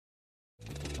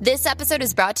This episode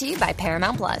is brought to you by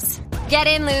Paramount Plus. Get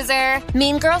in, loser!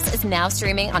 Mean Girls is now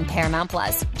streaming on Paramount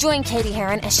Plus. Join Katie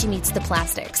Heron as she meets the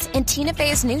plastics in Tina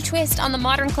Fey's new twist on the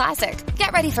modern classic.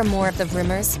 Get ready for more of the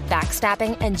rumors,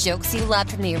 backstabbing, and jokes you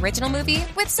loved from the original movie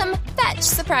with some fetch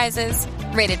surprises.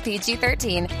 Rated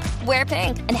PG-13. Wear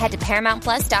pink and head to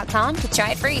ParamountPlus.com to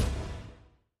try it free.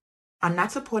 Are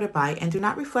not supported by and do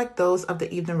not reflect those of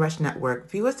the Evening Rush Network.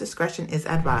 Viewers' discretion is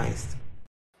advised.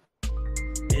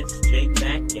 It's J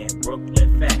Mac and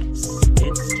Brooklyn Facts.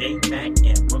 It's J Mac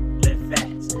and Brooklyn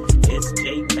Facts. It's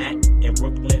J Mac and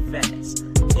Brooklyn Facts.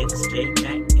 It's J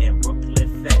Mac and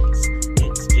Brooklyn Facts.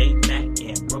 It's J Mac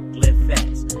and Brooklyn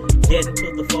Facts. Get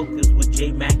into the focus with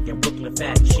J Mac and Brooklyn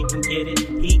Facts. She can get it,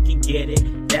 he can get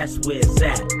it. That's where it's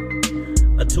at.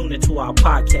 Tune into our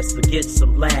podcast to get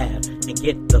some laugh and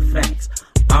get the facts.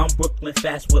 I'm Brooklyn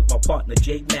Facts with my partner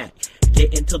J Mac.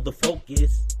 Get into the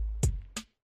focus.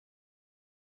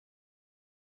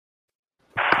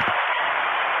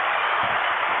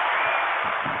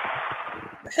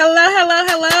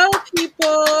 Hello,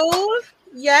 people.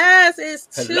 Yes, it's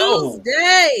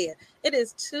Tuesday. It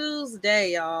is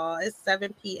Tuesday, y'all. It's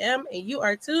 7 p.m. and you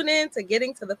are tuned in to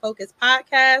Getting to the Focus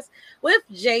podcast with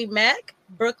J Mac,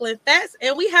 Brooklyn Facts,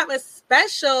 and we have a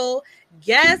special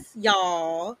guest,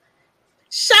 y'all.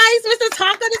 Shice, Mr.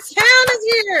 Talk of the Town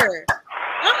is here.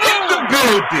 In the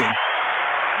building.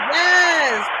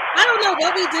 Yes. I don't know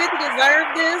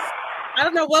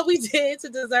what we did to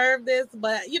deserve this.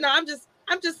 But you know, I'm just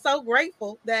so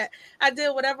grateful that I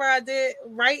did whatever I did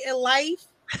right in life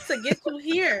to get you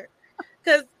here.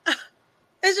 Because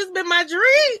it's just been my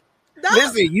dream. No.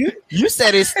 Listen, you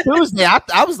said it's Tuesday.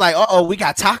 I was like, we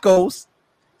got tacos.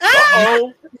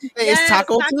 It's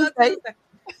Taco Tuesday.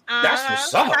 That's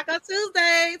what's up. Taco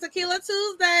Tuesday, Tequila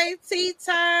Tuesday, Tea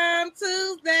Time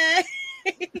Tuesday.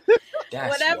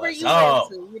 Whatever you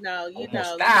into, you know.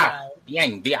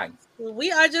 Bien.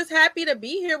 We are just happy to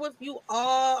be here with you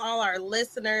all our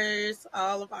listeners,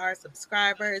 all of our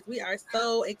subscribers. We are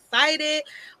so excited.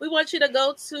 We want you to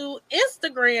go to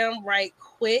Instagram right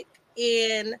quick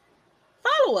and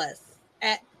follow us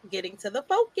at Getting to the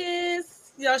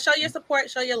Focus. You know, show your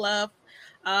support, show your love.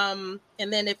 And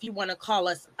then if you want to call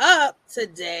us up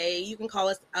today, you can call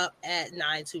us up at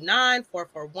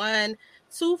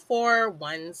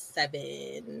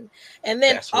 929-441-2417. And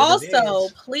then also,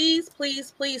 please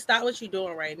stop what you're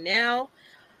doing right now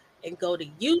and go to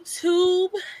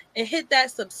YouTube and hit that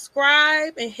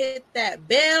subscribe and hit that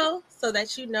bell so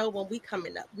that you know when we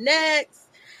coming up next.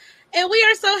 And we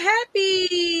are so happy.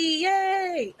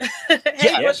 Yay.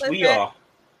 Yes, we are.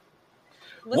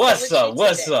 What's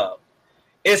up?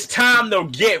 It's time to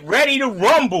get ready to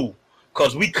rumble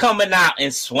because we coming out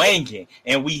and swinging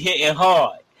and we hitting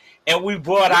hard. And we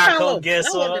brought our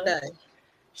co-guest on.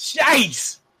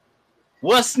 Shice.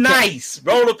 What's nice?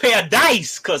 Roll a pair of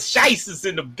dice because Shice is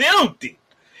in the building.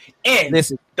 And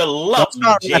listen, the lovely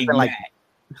J Mac.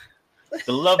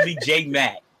 The lovely J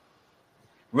Mac.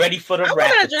 Ready for the rap attack. I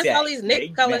want to address all these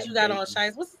Nick colors you got on,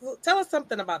 Shice. Tell us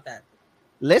something about that.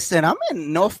 Listen, I'm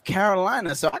in North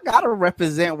Carolina, so I gotta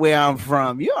represent where I'm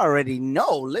from. You already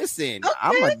know. Listen,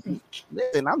 okay.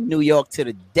 I'm New York to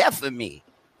the death of me.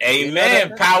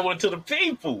 Amen. Power to the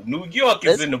people. New York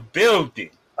is in the building.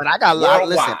 But I got love.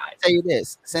 Listen, I'll tell you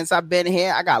this. Since I've been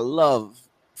here, I got love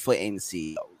for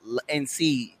NC.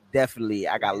 NC, definitely,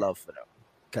 I got love for them.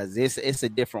 Because it's a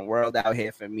different world out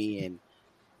here for me, and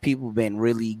people been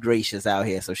really gracious out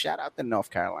here. So shout out to North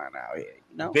Carolina out here.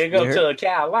 You know? Big up to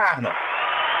Carolina.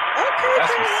 Okay,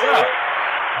 that's what's up.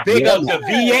 Big up to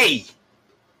VA.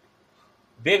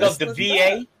 Big up to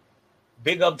VA.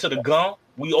 Big up to the gun.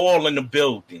 We all in the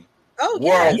building. Oh,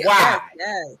 worldwide.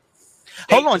 Yes.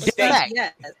 Hold on, yes.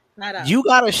 You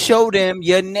gotta show them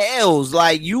your nails.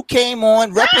 Like you came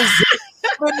on represent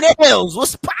your nails.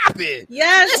 What's popping?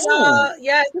 Yes,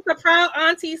 yes. It's a proud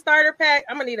auntie starter pack.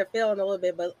 I'm gonna need a fill in a little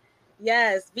bit, but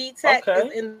yes, VTech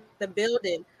is in the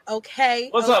building. Okay.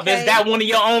 What's up? Is that one of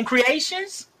your own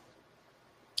creations?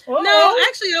 No,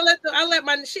 actually, I let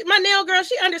my nail girl.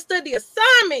 She understood the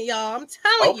assignment, y'all. I'm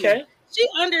telling you, she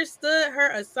understood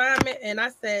her assignment, and I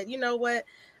said, you know what?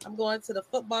 I'm going to the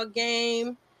football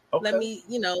game. Let me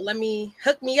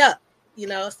hook me up. You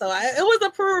know, so it was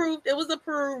approved. It was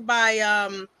approved by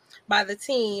the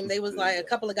team. They was like a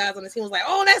couple of guys on the team was like,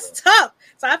 oh, that's tough.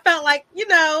 So I felt like,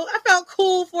 I felt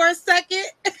cool for a second.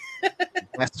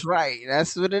 That's right.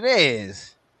 That's what it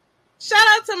is. Shout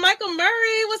out to Michael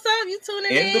Murray. What's up? You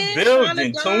tuning in? In the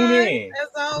building. Tune in. As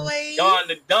always. Don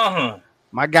the Don.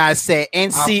 My guy said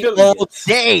NC all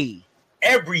day.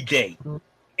 Every day.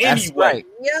 Anyway, right.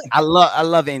 Yeah. I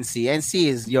love NC. NC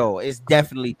is it's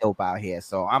definitely dope out here.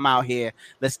 So I'm out here.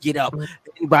 Let's get up.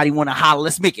 Anybody want to holler?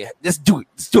 Let's make it. Let's do it.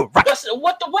 Let's do it right.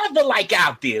 What the weather like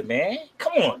out there, man?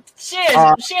 Come on,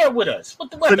 share with us.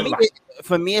 What the weather like?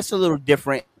 For me, it's a little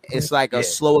different. It's like a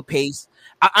slower pace.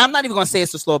 I'm not even gonna say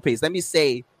it's a slower pace. Let me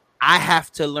say I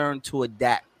have to learn to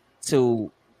adapt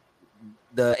to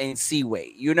the NC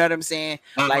way. You know what I'm saying?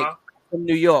 Like from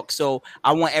New York, so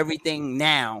I want everything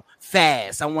now,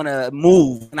 fast. I want to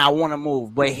move, and I want to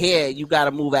move. But here, you got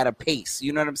to move at a pace.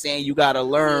 You know what I'm saying? You got to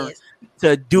learn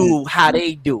to do how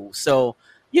they do. So,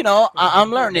 I'm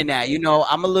learning that.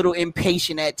 I'm a little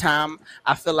impatient at time.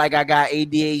 I feel like I got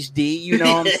ADHD. You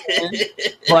know what I'm saying?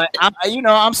 But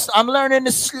I'm learning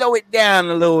to slow it down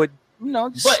a little.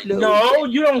 But no,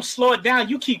 you don't slow it down.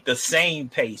 You keep the same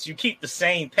pace.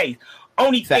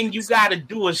 Only thing you got to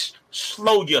do is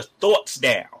slow your thoughts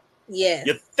down. Yeah.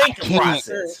 Your thinking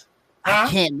process. I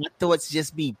can't. My thoughts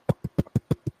just be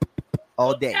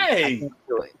all day. Okay. I can't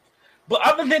do it. But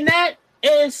other than that,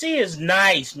 ANC is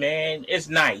nice, man. It's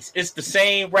nice. It's the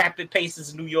same rapid pace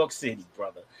as New York City,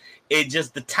 brother. It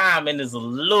just the timing is a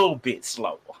little bit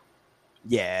slower.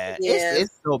 Yeah.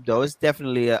 It's dope though. It's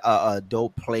definitely a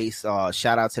dope place.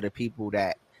 Shout out to the people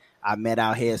that I met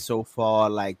out here so far,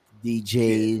 like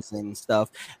DJs and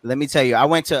stuff. Let me tell you, I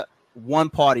went to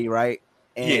one party, right?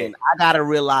 And I gotta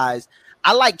realize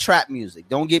I like trap music.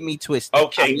 Don't get me twisted.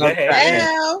 Okay, go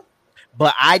ahead.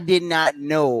 But I did not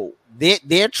know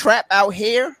their trap out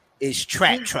here is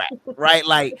trap, right?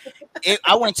 Like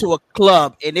I went to a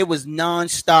club and it was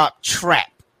nonstop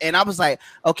trap. And I was like,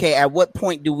 okay, at what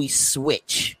point do we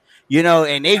switch?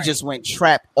 And they just went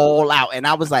trap all out. And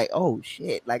I was like, oh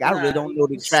shit. Like I really don't know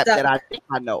the trap that I think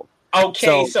I know.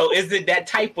 Okay, so is it that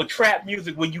type of trap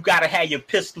music where you gotta have your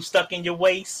pistol stuck in your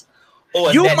waist? Or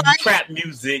is that trap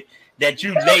music that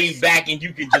you lay back and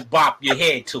you can just bop your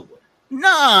head to it?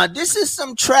 Nah, this is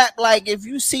some trap. Like if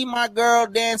you see my girl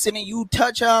dancing and you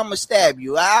touch her, I'ma stab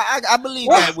you. I believe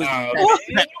that was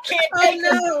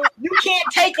you can't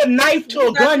take a knife to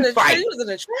a gunfight. He was in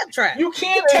a trap. You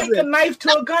can't take a knife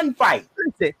to a gunfight.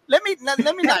 Let me not.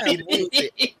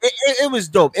 It was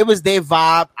dope. It was their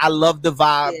vibe. I love the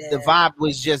vibe. Yeah. The vibe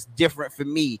was just different for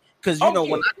me because when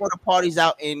I go to parties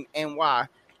out in NY,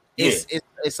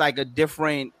 it's like a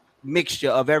different mixture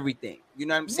of everything. You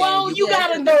know what I'm saying? Well, you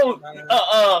gotta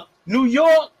know, New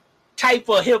York type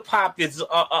of hip hop is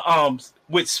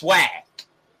with swag,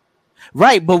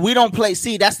 right? But we don't play.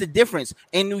 See, that's the difference.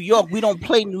 In New York, we don't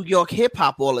play New York hip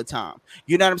hop all the time.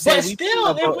 You know what I'm saying? But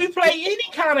still, if we play any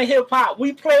kind of hip hop,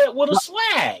 we play it with a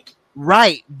swag,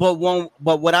 right? But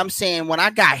what I'm saying, when I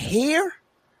got here,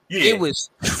 it was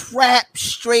trap,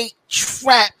 straight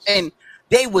trap, and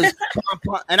they was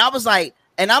and I was like,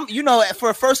 and I'm for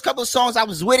the first couple of songs, I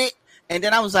was with it. And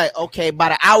then I was like, okay,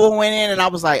 about an hour went in, and I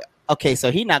was like, okay,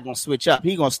 so he's not gonna switch up.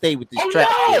 He's gonna stay with this trap.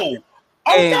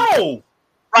 No.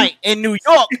 Right. In New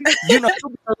York, you get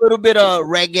a little bit of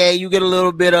reggae, you get a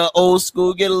little bit of old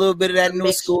school, you get a little bit of that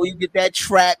new school, you get that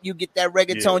trap, you get that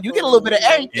reggaeton, you get a little bit of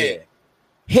everything.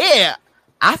 Here,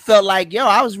 I felt like,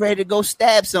 I was ready to go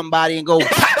stab somebody and go,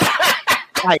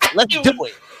 like, let's do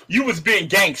it. You was being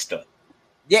gangster.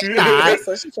 Yeah,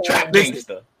 trap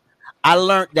gangster. I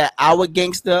learned that our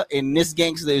gangster and this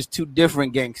gangster is two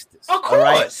different gangsters. Of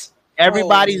course. Right?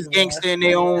 Everybody's gangster in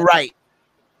their own right.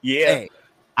 Yeah.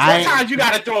 Hey, sometimes you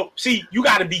got to you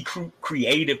got to be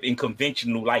creative and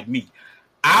conventional like me.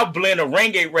 I'll blend a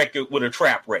reggae record with a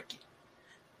trap record.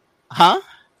 Huh?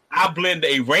 I'll blend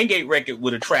a reggae record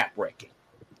with a trap record.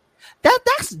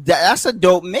 That's a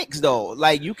dope mix though.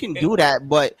 Like you can do that,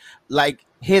 but like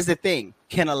here's the thing.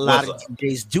 Can a lot of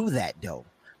DJs do that though?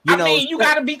 You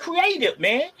got to be creative,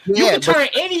 man. You can turn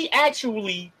any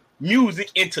actually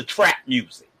music into trap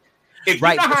music. If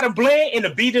you know how to blend and the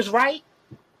beat is right,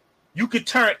 you could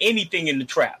turn anything into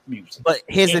trap music. But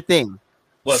here's the thing.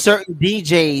 Certain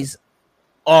DJs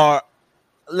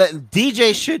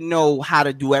should know how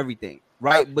to do everything,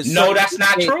 right? But no, that's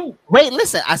not true. Wait,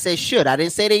 listen, I said should. I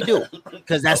didn't say they do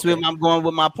because that's where I'm going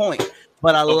with my point.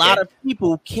 But a lot of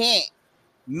people can't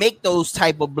make those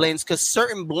type of blends because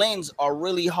certain blends are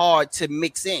really hard to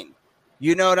mix in.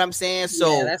 You know what I'm saying?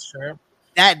 So that's true.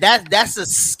 That's a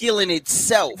skill in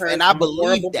itself, and I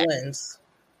believe that. Blends.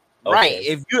 Right?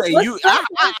 If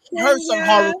I heard some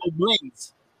horrible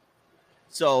blends.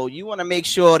 So you want to make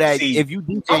sure that if you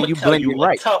DJ, you blend it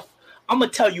right. I'm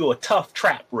gonna tell you a tough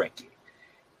trap record.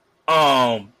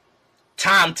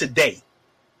 Time Today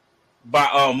by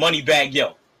Moneybagg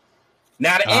Yo.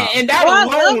 Now, and that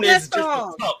alone is just a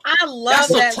tough. I love that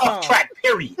song. That's a tough track,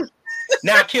 period.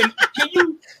 Now, can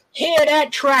Hear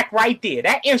that track right there.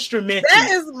 That instrument. That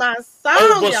is my song,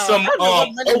 over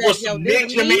y'all. some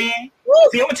Ninja Man.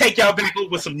 See, I'm gonna take y'all back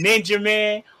over some Ninja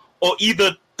Man, or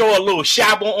either throw a little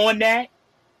Shabo on that,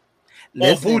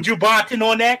 or Buju Banton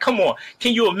on that. Come on,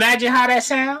 can you imagine how that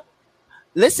sound?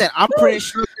 Listen, I'm pretty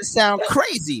sure it sound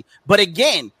crazy, but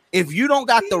again, if you don't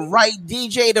got the right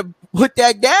DJ to put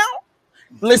that down,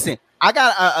 listen, I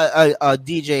got a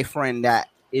DJ friend that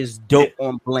is dope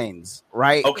on blends,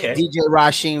 right? Okay. DJ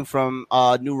Rashim from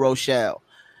New Rochelle.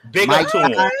 Big up to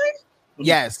him.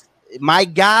 Yes. My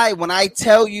guy, when I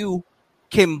tell you,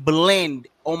 can blend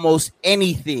almost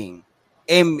anything.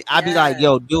 And I'd be like,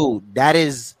 yo, dude, that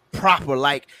is proper.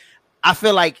 Like, I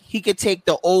feel like he could take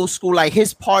the old school, like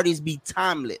his parties be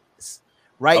timeless,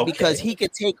 right? Okay. Because he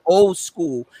could take old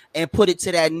school and put it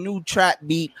to that new trap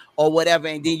beat or whatever.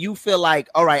 And then you feel like,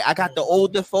 all right, I got the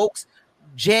older folks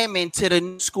jamming to the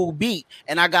new school beat,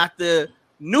 and I got the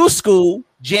new school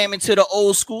jamming to the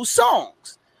old school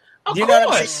songs. You know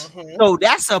what I'm saying? So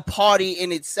that's a party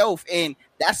in itself, and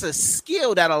that's a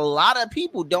skill that a lot of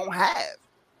people don't have.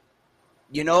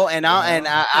 You know, and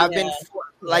I've been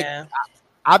like,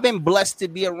 I've been blessed to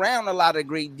be around a lot of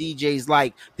great DJs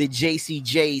like the JC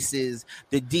Jaces,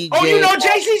 the DJ. Oh, you know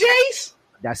JC Jace?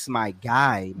 That's my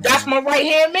guy, man. That's my right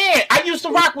hand man. I used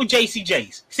to rock with JC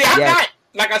Jace. See, I got,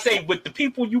 like I say, with the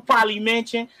people you probably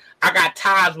mentioned, I got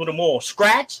ties with them all.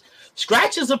 Scratch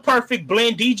is a perfect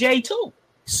blend DJ too.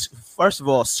 First of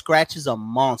all, Scratch is a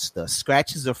monster.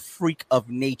 Scratch is a freak of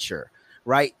nature,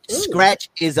 right? Ooh. Scratch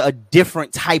is a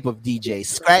different type of DJ.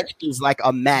 Scratch is like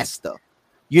a master.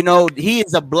 You know, he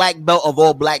is a black belt of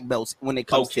all black belts when it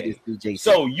comes to this DJ.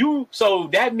 So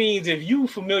that means if you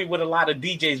familiar with a lot of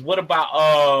DJs, what about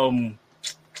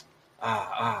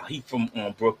he from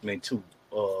Brooklyn too.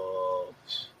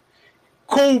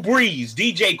 Cool Breeze,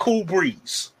 DJ Cool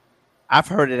Breeze. I've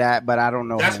heard of that, but I don't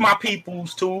know. That's my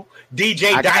people's too.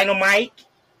 DJ Dynamite.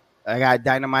 I got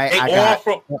Dynamite.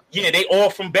 They all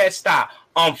from Bed-Stuy.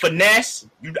 Finesse.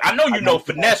 I know you know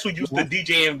Finesse, who used to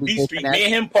DJ in B Street. Me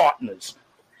and him partners.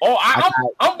 Oh,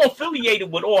 I'm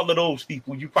affiliated with all of those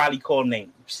people. You probably call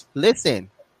names. Listen.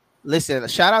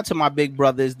 Shout out to my big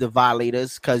brothers, the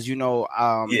Violators, because you know,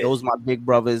 those my big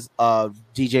brothers.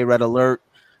 DJ Red Alert,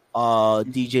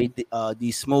 DJ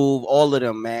D Smooth, all of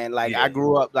them, man. Like I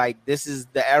grew up like this is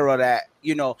the era that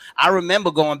I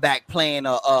remember going back playing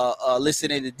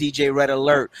listening to DJ Red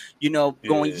Alert,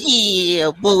 going yeah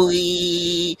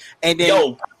boy, and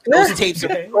then those tapes are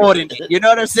recording it. You know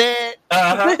what I'm saying?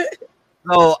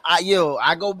 So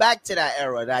I go back to that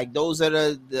era. Like those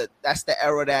are that's the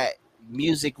era that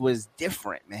music was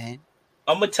different, man.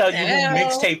 I'm gonna tell you who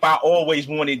mixtape I always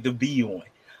wanted to be on.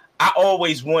 I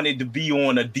always wanted to be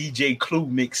on a DJ Clue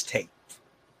mixtape.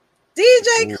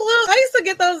 DJ Clue, I used to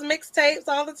get those mixtapes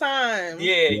all the time.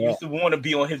 Yeah, used to want to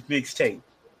be on his mixtape.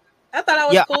 I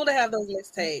thought it was cool to have those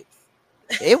mixtapes.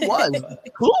 It was.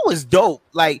 Clue was dope.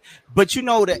 Like, but the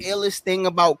illest thing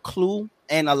about Clue,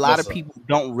 and a lot of people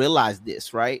don't realize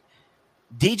this, right?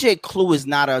 DJ Clue is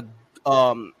not a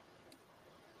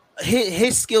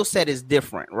his skill set is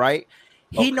different, right?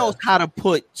 He knows how to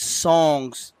put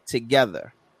songs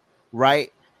together,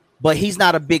 right? But he's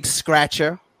not a big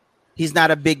scratcher. He's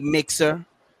not a big mixer.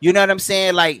 You know what I'm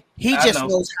saying? Like he just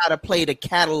knows how to play the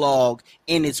catalog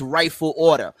in its rightful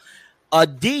order. A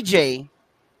DJ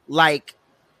like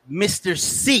Mr.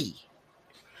 C.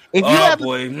 If you ever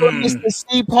go to Mr.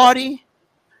 C party,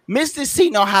 Mr. C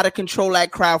know how to control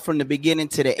that crowd from the beginning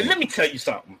to the end. Let me tell you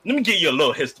something. Let me give you a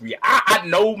little history. I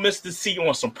know Mr. C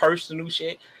on some personal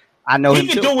shit. I know he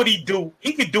can do what he do.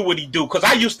 He can do what he do because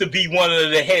I used to be one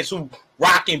of the heads who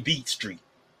rocking Beat Street.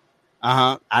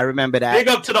 I remember that. Big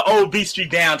up to the old Beat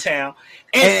Street downtown.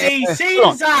 And C's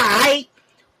all right,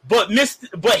 but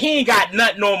he ain't got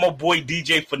nothing on my boy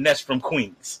DJ Finesse from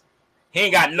Queens. He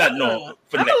ain't got nothing on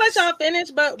Finesse. I'm gonna let y'all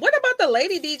finish, but what about the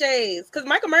lady DJs? Because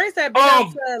Michael Murray said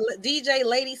DJ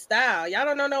Lady Style. Y'all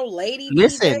don't know no lady DJs?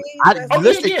 Listen,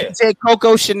 DJ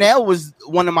Coco Chanel was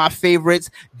one of my favorites.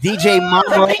 DJ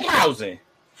Mama.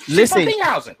 Listen,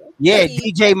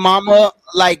 DJ Mama.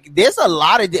 Like, there's a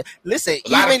lot of a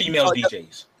lot of female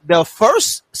DJs. The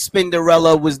first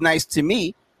Spinderella was nice to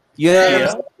me. You know what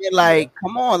I'm saying? Like,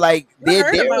 come on, like there's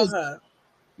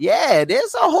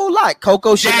a whole lot.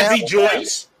 Coco Chanel, Jazzy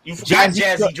Joyce. You forgot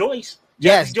Jazzy Joyce.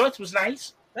 Jazzy Joyce was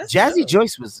nice. Jazzy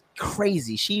Joyce was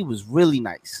crazy. She was really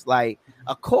nice. Like,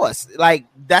 of course, like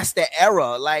that's the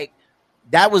era. Like,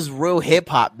 that was real hip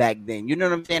hop back then. You know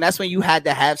what I'm saying? That's when you had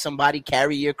to have somebody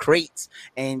carry your crates,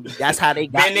 and that's how they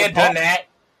got. Been there, done that.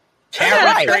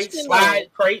 Carry crates, slide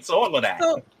crates, all of that.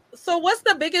 So So what's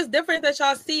the biggest difference that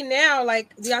y'all see now?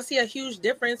 Like, do y'all see a huge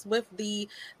difference with the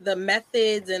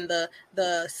methods and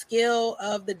the skill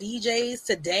of the DJs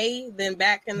today than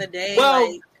back in the day?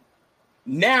 Well,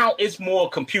 now it's more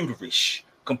computerish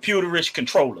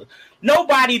controller.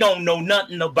 Nobody don't know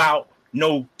nothing about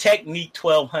no Technique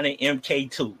 1200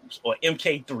 MK2s or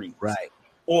MK3s. Right.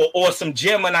 Or some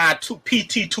Gemini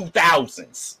PT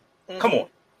 2000s. Come on.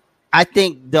 I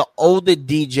think the older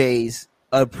DJs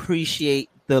appreciate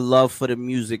the love for the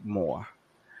music more,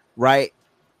 right?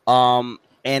 And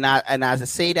I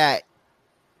say that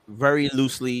very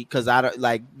loosely because I don't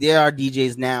like there are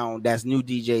DJs now that's new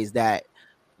DJs that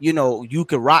you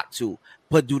can rock to,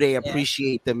 but do they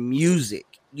appreciate the music?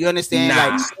 You understand?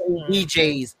 Nah. Like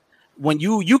DJs, when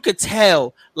you could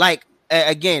tell, like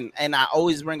again, and I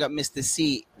always bring up Mr.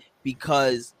 C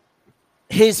because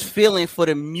his feeling for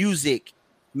the music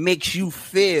makes you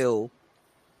feel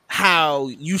how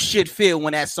you should feel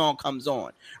when that song comes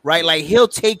on, right? Like he'll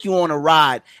take you on a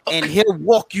ride and he'll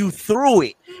walk you through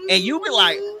it, and you'll be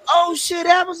like, "Oh shit,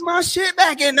 that was my shit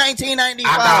back in 1995."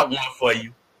 I got one for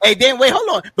you. Hey, then wait, hold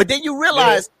on. But then you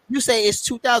realize you say it's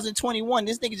 2021.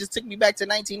 This nigga just took me back to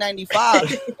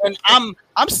 1995, and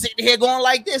I'm sitting here going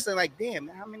like this, and like, damn,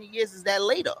 how many years is that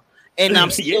later? And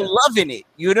I'm still loving it.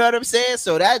 You know what I'm saying?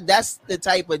 So that's the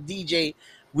type of DJ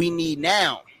we need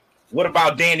now. What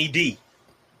about Danny D?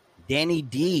 Danny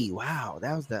D. Wow,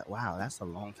 that's a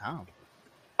long time.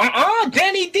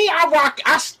 Danny D.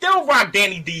 I still rock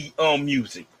Danny D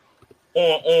music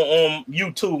on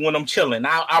YouTube when I'm chilling.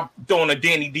 I'm doing a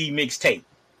Danny D mixtape.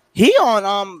 He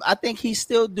on I think he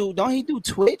still don't he do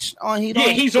Twitch on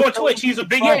he's on Twitch. He's a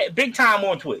big time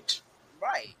on Twitch.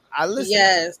 Right. I listen.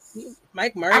 Yes.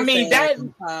 Mike Murray. I mean that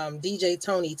DJ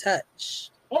Tony Touch.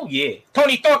 Oh yeah.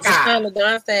 Tony Thorka.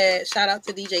 Don said shout out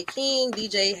to DJ King,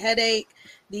 DJ Headache,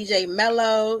 DJ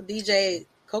Mello, DJ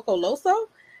Coco Loso,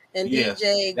 and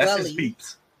DJ Gully.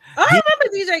 Oh, I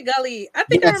remember DJ Gully. I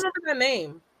think I remember that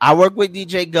name. I work with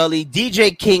DJ Gully.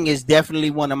 DJ King is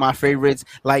definitely one of my favorites.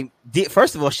 Like,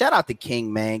 first of all, shout out to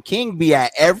King, man. King be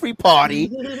at every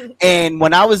party. And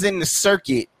when I was in the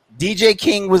circuit, DJ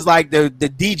King was like the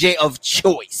DJ of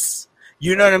choice.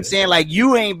 You know what I'm saying? Like,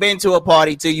 you ain't been to a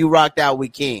party till you rocked out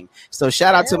with King. So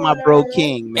shout out to my bro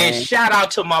King, man. And shout out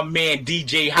to my man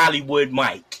DJ Hollywood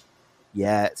Mike.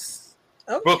 Yes.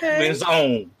 Okay. Brooklyn's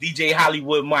own DJ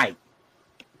Hollywood Mike.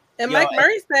 And Mike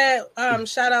Murray said,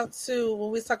 shout out to when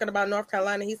we was talking about North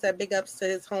Carolina. He said big ups to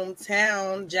his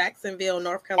hometown, Jacksonville,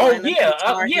 North Carolina.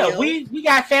 Oh yeah, we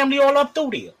got family all up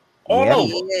through there, all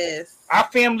over. Yes, our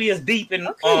family is deep in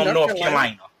North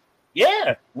Carolina.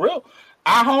 Yeah, real.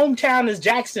 Our hometown is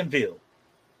Jacksonville.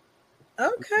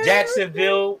 Okay,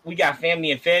 Jacksonville. We got family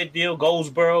in Fayetteville,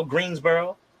 Goldsboro,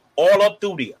 Greensboro, all up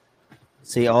through there.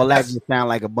 See, all that just sound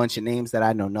like a bunch of names that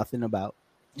I know nothing about.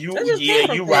 You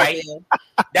right.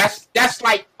 That's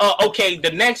like okay.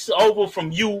 The next over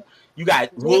from you got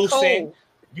Wilson.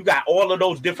 You got all of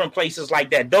those different places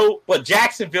like that. Though, but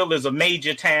Jacksonville is a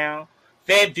major town.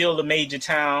 Fayetteville a major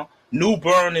town. New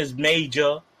Bern is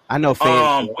major. I know.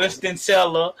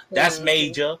 Winston-Salem, that's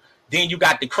major. Then you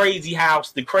got the crazy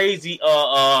house, the crazy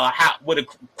where the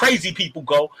crazy people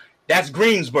go. That's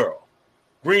Greensboro,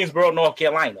 North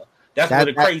Carolina. That's where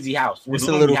the crazy house. It's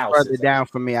a little further down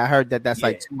from me. I heard that's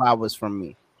like 2 hours from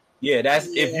me. Yeah,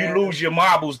 if you lose your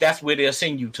marbles, that's where they'll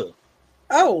send you to.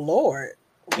 Oh Lord.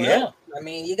 Well, yeah. I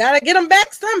mean, you gotta get them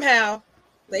back somehow.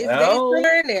 They still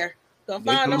in there. Don't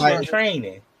find them.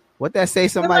 Training. What that say?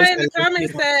 Somebody in the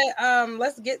comments said,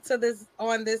 "Let's get to this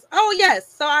on this." Oh yes.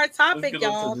 So our topic,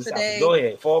 y'all, today. Go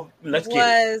ahead.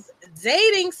 Was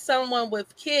dating someone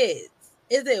with kids.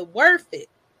 Is it worth it?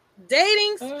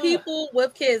 Dating people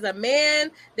with kids, a man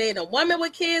dating a woman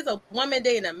with kids, a woman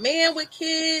dating a man with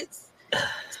kids.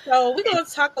 So we're gonna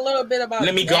talk a little bit about.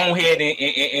 Let me go ahead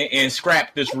and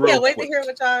scrap this real quick. Wait to hear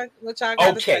what y'all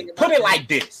got to say about put it like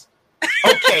this.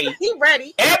 Okay, he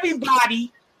ready.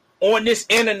 Everybody on this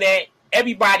internet,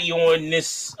 everybody on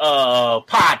this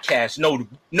podcast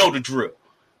know the drill,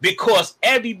 because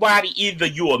everybody, either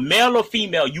you're a male or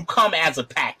female, you come as a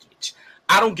package.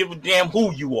 I don't give a damn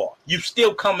who you are. You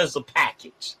still come as a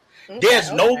package.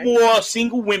 There's no more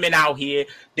single women out here.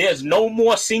 There's no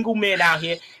more single men out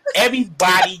here.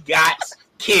 Everybody got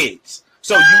kids.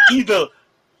 So you either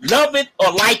love it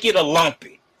or like it or lump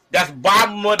it. That's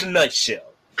bottom of the nutshell.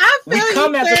 We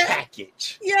come as a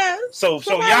package. Yes. So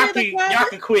y'all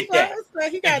can quit that.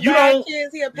 If you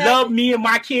don't love me and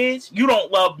my kids, you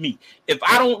don't love me. If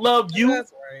I don't love you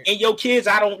and your kids,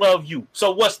 I don't love you.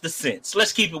 So what's the sense?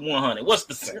 Let's keep it 100. What's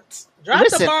the sense? Drop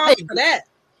the bomb for that.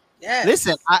 Yes.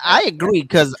 Listen, I agree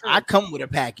because I come with a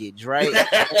package, right?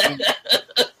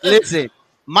 Listen,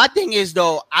 my thing is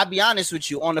though, I'll be honest with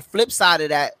you. On the flip side of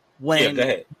that, when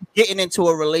getting into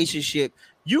a relationship,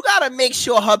 you gotta make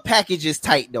sure her package is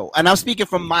tight though. And I'm speaking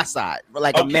from my side,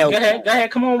 like a male. Go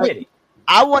ahead, come on with it.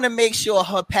 I want to make sure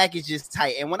her package is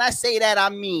tight. And when I say that, I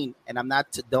mean, and I'm not,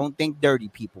 don't think dirty,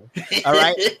 people. All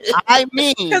right? I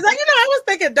mean. Because, I was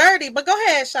thinking dirty, but go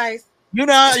ahead, Shice. Her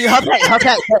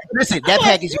package, listen, that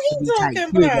package got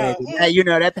to be tight. Too,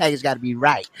 that package got to be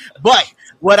right. But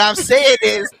what I'm saying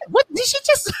is, what did she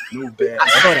just?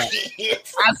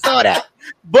 I saw that.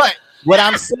 But what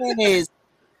I'm saying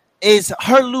is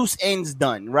her loose ends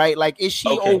done, right? Like, is she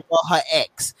over her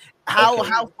ex?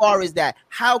 How far is that?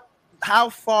 How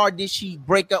far did she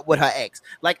break up with her ex?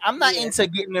 Like, I'm not into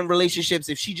getting in relationships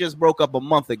if she just broke up a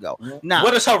month ago. Now,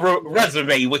 what is her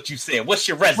resume? What you said? What's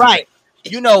your resume? Right.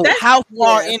 How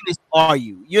far in this are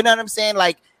you? You know what I'm saying?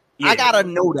 Like, I gotta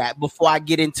know that before I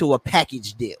get into a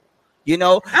package deal.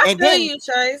 I feel you,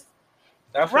 Chase.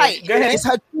 Right. It's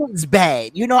her kids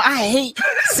bad. I hate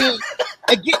seeing.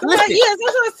 Again, listen. Yes,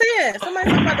 that's what I said.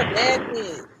 Somebody talking about the bad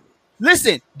kids.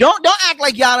 Listen, don't act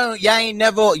like y'all ain't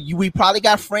never. We probably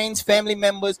got friends, family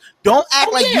members. Don't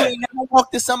act like you ain't never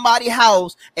walked to somebody's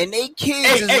house and they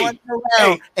kids is running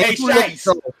around.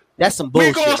 That's some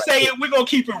bullshit. We're gonna say it. We're gonna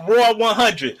keep it raw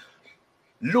 100.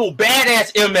 Little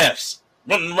badass MFs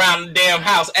running around the damn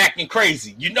house acting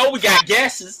crazy. We got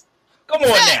guesses. Come on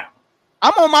now.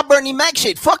 I'm on my Bernie Mac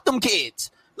shit. Fuck them kids.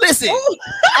 Listen,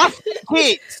 I'm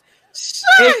kids.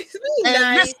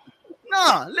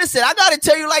 Listen, I gotta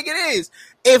tell you like it is.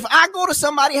 If I go to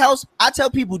somebody's house, I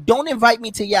tell people, don't invite me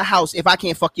to your house if I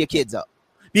can't fuck your kids up.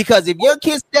 Because if your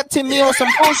kids step to me on some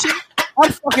bullshit,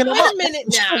 I'm fucking them up. Wait a minute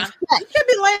now. You can't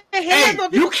be laying hands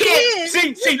on your kids.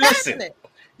 See, listen.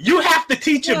 You have to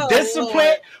teach them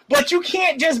discipline, but you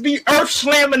can't just be earth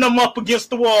slamming them up against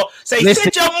the wall.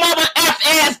 Sit your mother F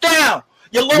ass down.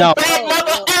 You little bad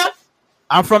mother F.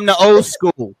 I'm from the old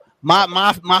school.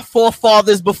 My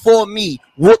forefathers before me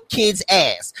whooped kids'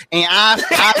 ass, and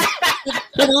I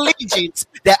allegiance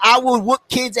that I would whoop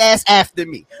kids' ass after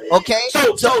me. Okay,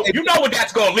 so you know what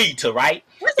that's gonna lead to, right?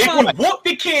 If you whoop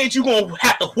the kids, you're gonna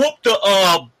have to whoop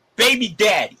the baby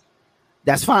daddy.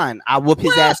 That's fine. I whoop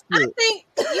his ass too. I think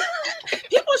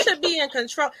people should be in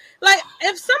control. Like,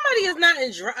 if somebody is not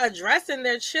addressing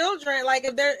their children, like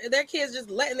if their kids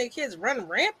just letting their kids run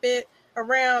rampant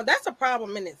around, that's a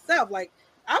problem in itself. Like,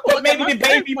 I would look maybe at the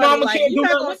baby mama like, can't do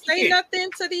nothing. Gonna say nothing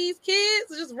to these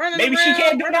kids, just running. Maybe around, she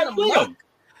can't do nothing with them.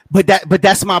 But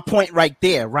that's my point right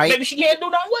there, right? Maybe she can't do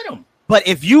nothing with them. But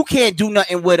if you can't do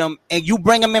nothing with them and you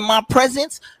bring them in my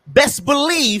presence, best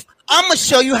believe I'm gonna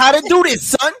show you how to do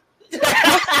this, son. And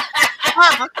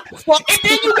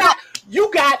then you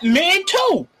got men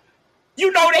too.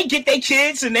 They get their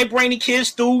kids and they bring the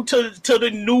kids through to the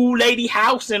new lady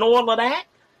house and all of that.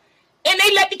 And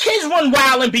they let the kids run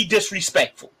wild and be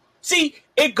disrespectful. See,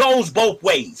 it goes both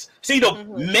ways. See, the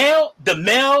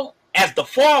male as the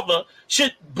father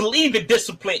should believe in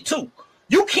discipline too.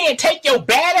 You can't take your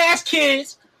badass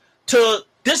kids to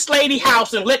this lady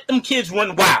house and let them kids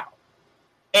run wild.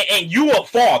 And you a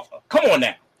father. Come on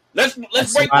now. Let's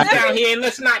break this down here and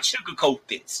let's not sugarcoat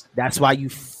this. That's why you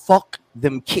fuck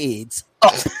them kids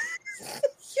up.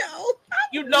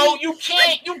 You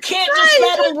can't just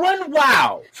let them run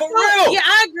wild. For real. Yeah,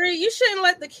 I agree. You shouldn't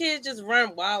let the kids just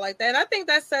run wild like that. And I think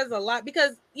that says a lot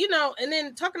because, and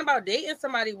then talking about dating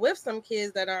somebody with some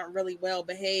kids that aren't really well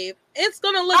behaved, it's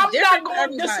going to look different for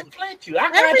everybody. I'm not going to discipline you.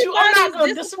 I got you. I'm not going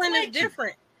to discipline you.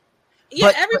 Different.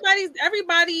 Yeah, everybody's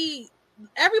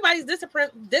discipline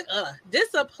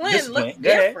looks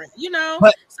different,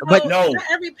 But no, not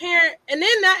every parent, and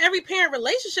then not every parent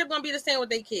relationship gonna be the same with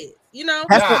their kids,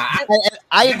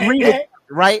 I agree with that,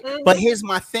 right? Mm-hmm. But here's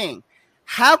my thing: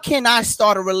 how can I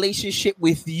start a relationship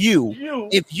with you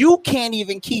if you can't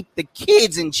even keep the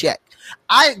kids in check?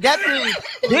 That means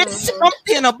there's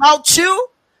something about you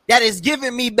that is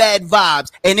giving me bad vibes,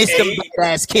 and it's the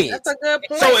badass kids. That's a good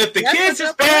point. So if the kids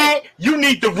is bad, you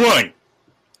need to run.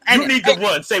 You need to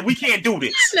run. Say we can't do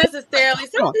this. Not necessarily.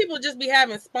 Some people just be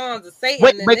having spawns of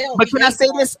Satan. But can I say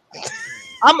this?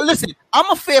 I'm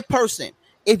a fair person.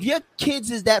 If your kids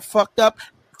is that fucked up,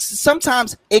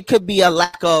 sometimes it could be a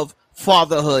lack of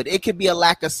fatherhood. It could be a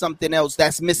lack of something else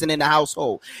that's missing in the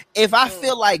household. If I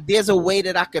feel like there's a way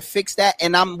that I could fix that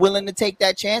and I'm willing to take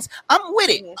that chance, I'm with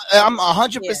it. I'm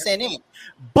 100% in.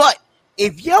 But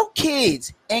if your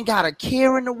kids ain't got a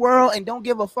care in the world and don't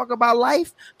give a fuck about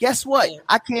life, guess what?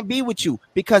 I can't be with you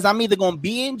because I'm either going to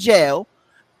be in jail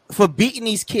for beating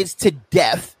these kids to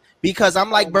death because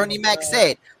I'm like Bernie Mac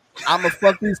said, I'm going to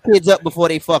fuck these kids up before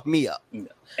they fuck me up.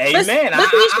 Amen.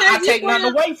 I take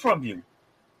nothing away from you.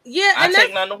 Yeah, I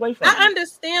take nothing away from you. I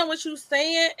understand what you're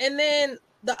saying, and then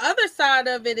the other side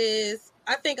of it is,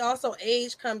 I think also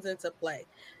age comes into play,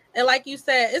 and like you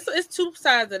said, it's two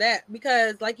sides of that,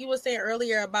 because like you were saying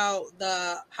earlier about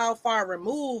how far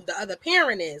removed the other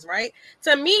parent is, right?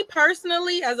 To me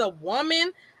personally, as a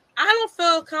woman, I don't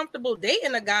feel comfortable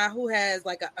dating a guy who has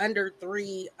like a under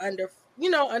 3, under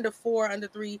 4, under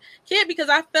 3 kid, because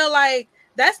I feel like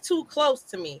that's too close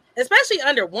to me, especially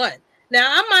under 1.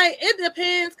 Now, it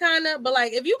depends kind of, but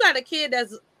like if you got a kid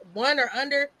that's 1 or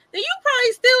under, then you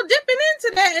probably still dipping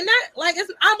into that. And that, like,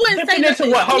 I wouldn't dipping say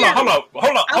into what? Hold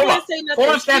on. I wouldn't say nothing.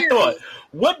 Pause that thought.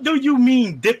 What do you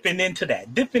mean dipping into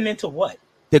that? Dipping into what?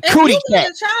 The cootie cat. If you got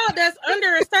a child that's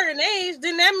under a certain age,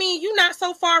 then that means you're not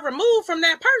so far removed from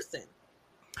that person.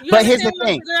 But here's the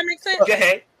thing. Does that make sense? Go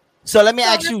ahead. So let me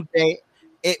ask you, Jay,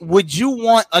 would you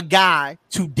want a guy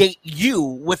to date you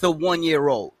with a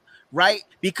 1-year-old, right?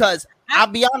 Because I'll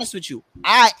be honest with you,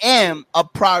 I am a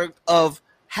product of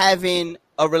having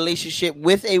a relationship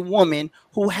with a woman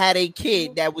who had a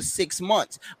kid that was 6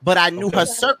 months, but I knew her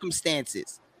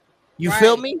circumstances. You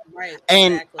feel me? Right.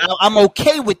 And exactly. I'm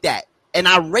okay with that. And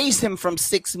I raised him from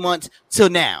 6 months till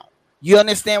now. You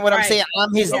understand what I'm saying?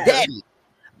 I'm his daddy.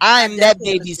 I am that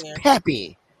baby's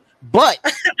pappy. But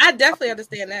I definitely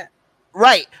understand that.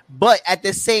 Right. But at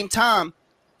the same time,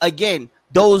 again,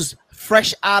 those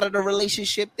fresh out of the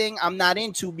relationship thing, I'm not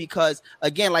into, because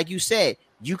again, like you said,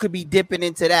 you could be dipping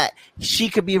into that. She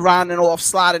could be rounding off,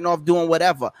 sliding off, doing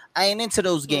whatever. I ain't into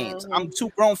those games. I'm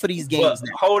too grown for these games.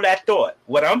 Now. Hold that thought.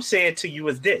 What I'm saying to you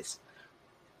is this.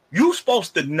 You're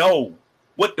supposed to know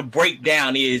what the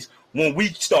breakdown is when we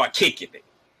start kicking it.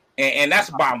 And that's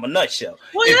about my nutshell.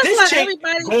 Well, if this chick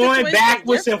going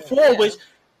backwards and forwards,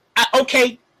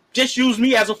 okay, just use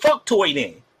me as a fuck toy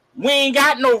then. We ain't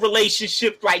got no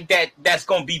relationship like that that's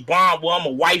going to be bond where I'm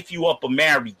going to wife you up or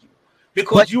marry you.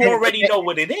 Because you already know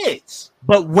what it is.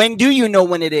 But when do you know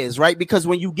when it is, right? Because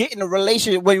when you get in a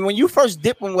relationship, when you first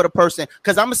dip in with a person,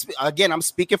 because I'm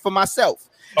speaking for myself.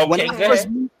 Okay, when I first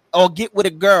meet or get with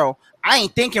a girl, I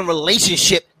ain't thinking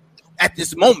relationship at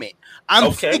this moment.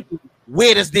 I'm thinking,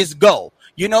 where does this go?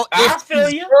 You know, I feel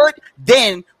you. Good,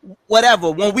 then whatever.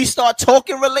 When we start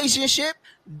talking relationship,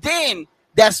 then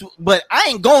that's. But I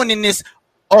ain't going in this.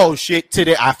 Oh shit!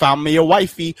 Today I found me a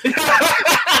wifey.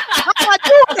 I'm not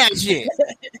doing that shit.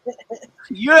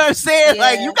 You know what I'm saying? Yeah.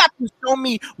 Like, you got to show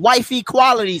me wifey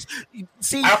qualities.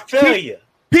 See, I feel you.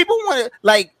 People want to,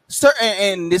 like, certain,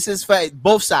 and this is for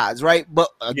both sides, right? But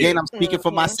again, I'm speaking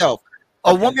for myself.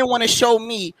 A woman want to show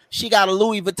me she got a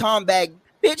Louis Vuitton bag.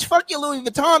 Bitch, fuck your Louis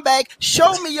Vuitton bag.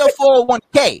 Show me your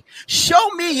 401k. Show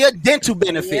me your dental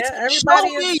benefits. Show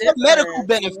me your medical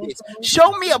benefits.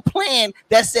 Show me a plan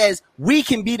that says we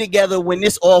can be together when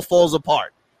this all falls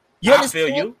apart. You understand? I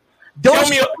feel you. Tell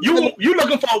me, you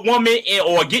looking for a woman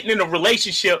or getting in a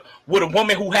relationship with a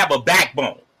woman who have a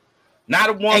backbone, not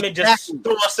a woman just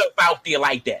throw herself out there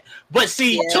like that. But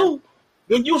see, too,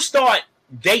 when you start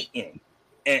dating,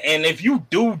 and if you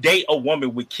do date a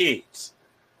woman with kids,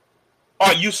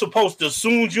 are you supposed to, as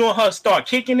soon as you and her start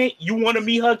kicking it, you want to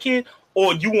meet her kid,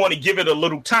 or you want to give it a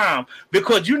little time?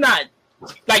 Because you're not,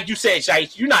 like you said,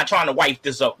 Shice, you're not trying to wipe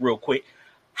this up real quick.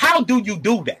 How do you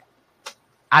do that?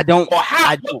 I don't. Or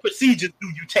what procedures do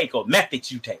you take or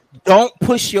methods you take? Don't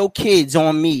push your kids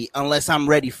on me unless I'm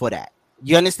ready for that.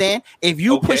 You understand? If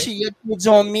you pushing your kids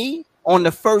on me on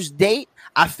the first date,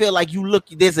 I feel like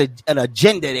there's an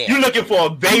agenda there. You're looking for a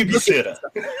babysitter.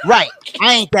 Right.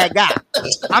 I ain't that guy.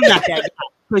 I'm not that guy.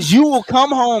 Because you will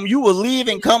come home, you will leave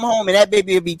and come home, and that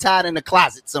baby will be tied in the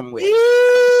closet somewhere.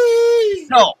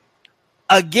 So,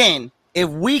 again, if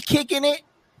we kicking it,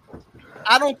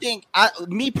 I don't think,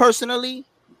 me personally,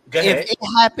 if it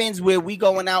happens where we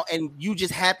going out and you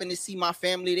just happen to see my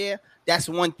family there, that's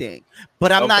one thing.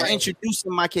 But I'm not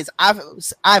introducing my kids.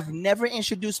 I've never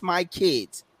introduced my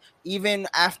kids, even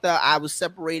after I was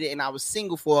separated and I was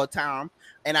single for a time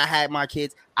and I had my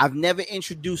kids. I've never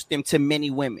introduced them to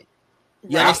many women.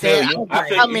 You understand? I don't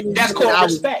how many that's called I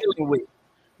respect. Was dealing with.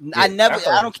 I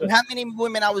don't care how many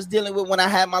women I was dealing with when I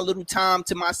had my little time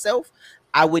to myself.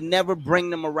 I would never bring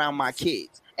them around my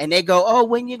kids. And they go, oh,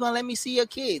 when you gonna let me see your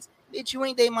kids? Bitch, you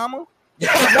ain't their mama.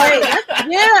 Right.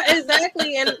 Yeah,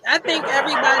 exactly. And I think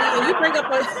everybody, and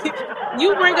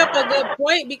you bring up a good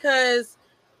point, because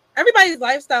everybody's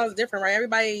lifestyle is different, right?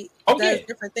 Everybody does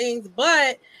different things.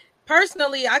 But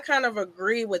personally, I kind of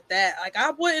agree with that. Like, I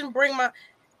wouldn't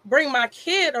bring my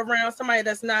kid around somebody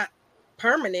that's not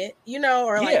permanent, you know,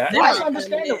 or like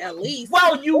permanent at least.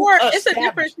 Well,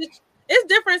 it's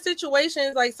different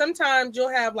situations. Like, sometimes you'll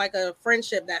have like a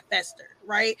friendship that fester,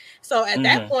 right? So at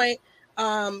that point,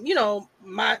 you know,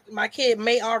 my kid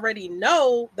may already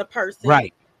know the person,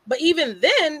 right? But even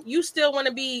then, you still want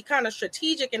to be kind of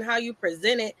strategic in how you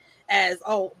present it. As,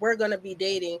 oh, we're going to be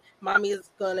dating. Mommy is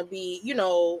going to be, you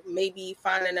know, maybe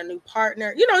finding a new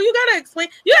partner. You know, you got to explain.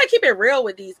 You got to keep it real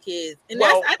with these kids. And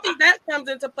I think that comes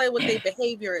into play with their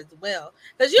behavior as well.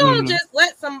 Because you don't just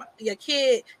let your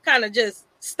kid kind of just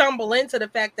stumble into the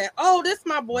fact that, oh, this is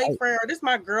my boyfriend or this is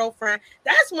my girlfriend.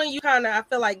 That's when you kind of, I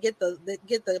feel like, get the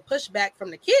pushback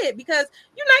from the kid, because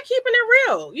you're not keeping it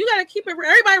real. You got to keep it real.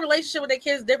 Everybody's relationship with their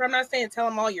kids is different. I'm not saying tell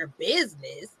them all your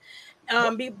business.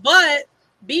 But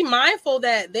be mindful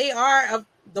that they are of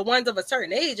the ones of a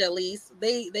certain age, at least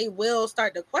they will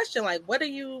start to question, like, what are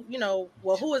you, you know,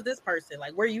 well, who is this person?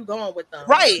 Like, where are you going with them?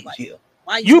 Right. Like,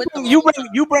 why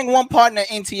you bring one partner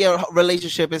into your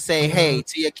relationship and say, hey,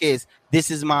 to your kids, this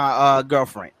is my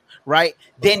girlfriend. Right.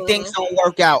 Then things don't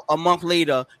work out. A month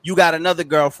later, you got another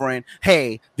girlfriend.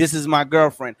 Hey, this is my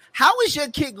girlfriend. How is your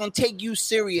kid going to take you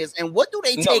serious? And what do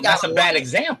they take out? That's a bad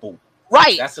example.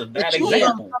 Right. That's a bad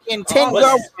example. In 10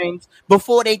 girlfriends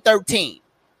before they 13.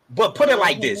 But put it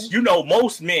like this, you know,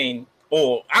 most men,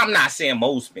 or I'm not saying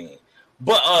most men,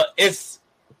 but it's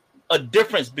a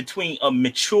difference between a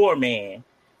mature man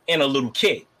and a little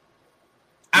kid.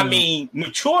 I mean,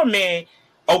 mature man,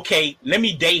 okay, let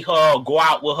me date her, go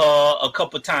out with her a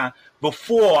couple of times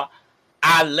before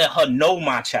I let her know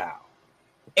my child.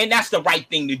 And that's the right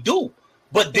thing to do.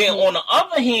 But then on the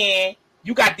other hand,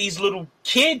 you got these little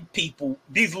kid people,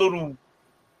 these little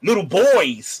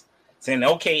boys saying,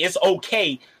 okay, it's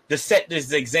okay to set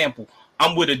this example.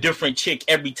 I'm with a different chick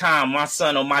every time my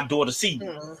son or my daughter see me.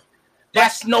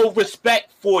 That's no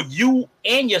respect for you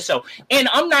and yourself. And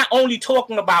I'm not only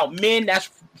talking about men,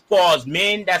 that's far as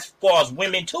men, that's far as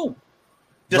women too.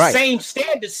 The same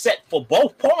standard set for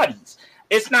both parties.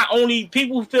 It's not only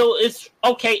people who feel it's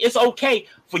okay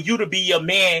for you to be a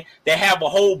man that have a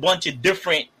whole bunch of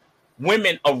different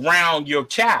women around your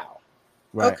child.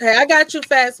 Right. Okay, I got you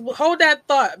fast. Hold that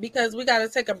thought, because we got to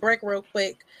take a break real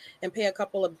quick and pay a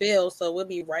couple of bills. So we'll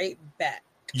be right back.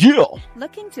 Yeah.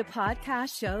 Looking to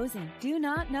podcast shows and do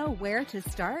not know where to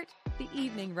start? The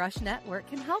Evening Rush Network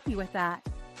can help you with that.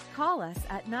 Call us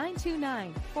at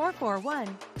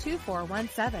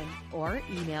 929-441-2417 or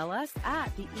email us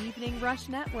at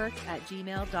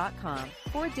theeveningrushnetwork@gmail.com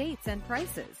for dates and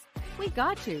prices. We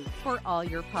got you for all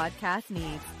your podcast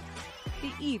needs.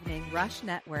 The Evening Rush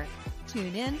Network.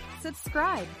 Tune in,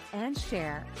 subscribe, and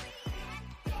share.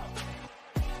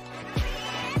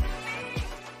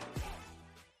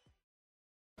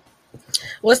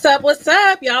 What's up? What's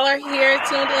up? Y'all are here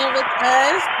tuned in with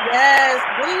us. Yes,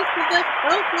 getting to the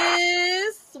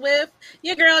focus with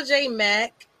your girl J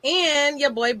Mac and your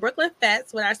boy Brooklyn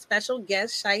Fats with our special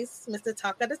guest, Shice, Mr.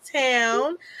 Talk of the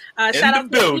Town. Shout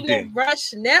out to the Evening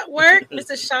Rush Network,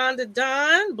 Mr. Sean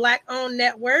Don, Black Owned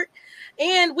Network.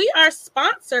 And we are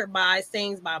sponsored by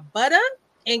Sayings by Butter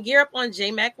and Gear Up on J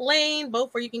Mac Lane,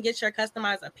 both where you can get your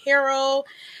customized apparel.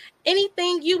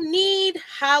 Anything you need,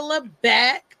 holla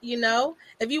back. You know,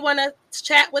 if you want to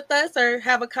chat with us or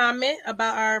have a comment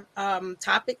about our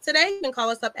topic today, you can call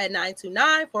us up at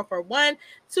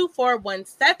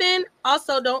 929-441-2417.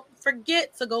 Also, don't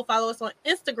forget to go follow us on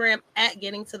Instagram at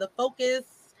Getting to the Focus.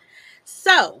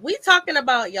 So we talking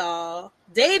about, y'all,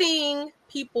 dating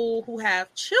people who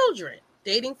have children,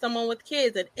 dating someone with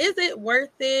kids. And is it worth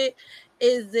it?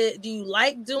 Do you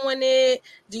like doing it?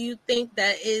 Do you think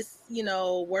that it's, you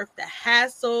know, worth the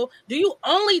hassle? Do you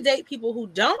only date people who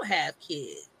don't have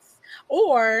kids?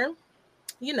 Or,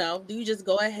 you know, do you just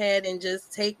go ahead and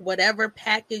just take whatever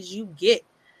package you get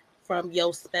from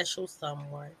your special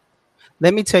someone?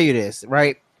 Let me tell you this,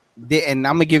 right? And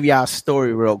I'm going to give y'all a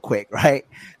story real quick, right?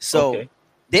 So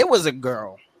there was a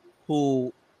girl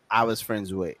who I was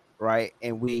friends with, right?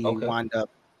 And we wound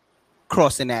up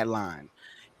crossing that line.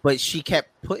 But she kept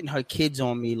putting her kids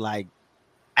on me, like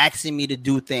asking me to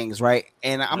do things, right?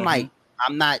 And I'm like,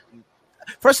 I'm not.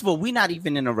 First of all, we're not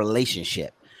even in a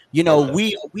relationship. You know,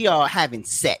 we are having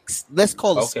sex. Let's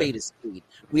call a spade a spade.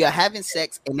 We are having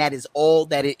sex, and that is all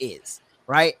that it is,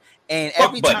 right? And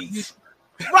every time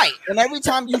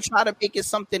you try to make it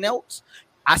something else,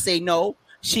 I say no.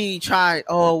 She tried,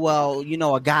 oh, well, you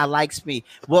know, a guy likes me.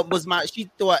 She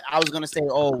thought I was going to say,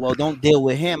 oh, well, don't deal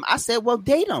with him. I said, well,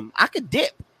 date him. I could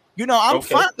dip. You know, I'm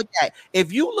fine with that.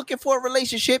 If you're looking for a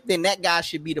relationship, then that guy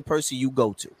should be the person you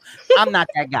go to. I'm not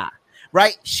that guy,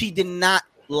 right? She did not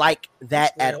like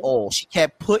that at all. She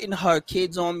kept putting her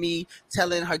kids on me,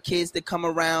 telling her kids to come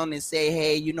around and say,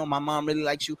 hey, you know, my mom really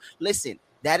likes you. Listen,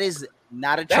 that is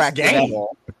not attractive at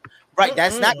all. Right?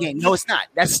 That's not game. No, it's not.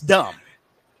 That's dumb.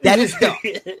 That is dumb.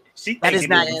 That is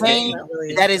not vain.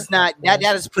 That is not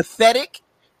that is pathetic,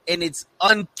 and it's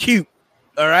uncute.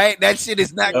 All right, that shit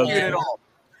is not cute at all.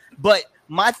 But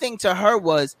my thing to her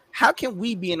was, how can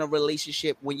we be in a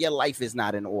relationship when your life is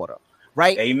not in order?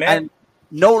 Right? Amen. And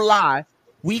no lie,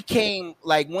 we came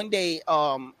like one day.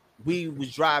 We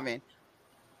was driving.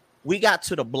 We got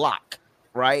to the block,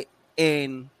 right,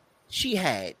 and she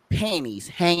had panties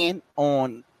hanging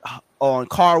on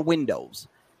car windows.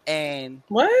 And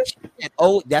what?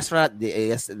 Oh, that's right.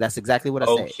 Yes, that's exactly what I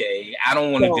said. Okay, I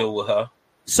don't want to deal with her.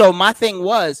 So my thing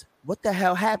was, what the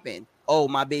hell happened? Oh,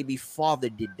 my baby father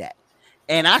did that.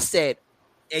 And I said,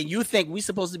 and you think we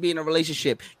supposed to be in a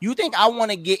relationship? You think I want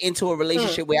to get into a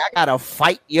relationship where I gotta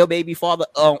fight your baby father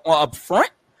up front?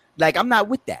 Like, I'm not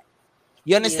with that.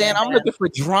 You understand? Yeah. I'm looking for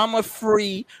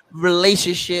drama-free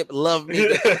relationship, love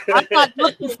me. I'm not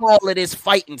looking for all of this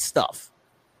fighting stuff.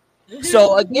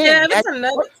 So again, that's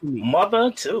another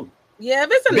mother too. Yeah, if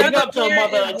it's another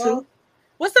mother too.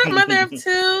 What's up, mother of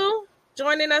two?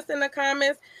 Joining us in the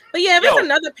comments. But yeah, if it's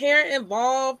another parent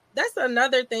involved, that's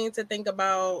another thing to think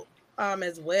about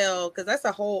as well, because that's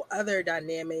a whole other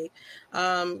dynamic.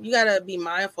 You gotta be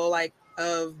mindful like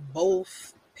of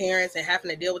both parents and having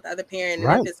to deal with the other parent.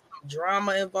 Right. And if it's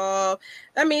drama involved,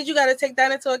 that means you got to take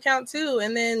that into account too.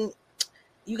 And then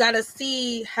you got to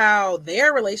see how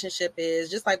their relationship is.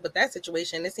 Just like with that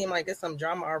situation, it seemed like there's some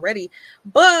drama already.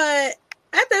 But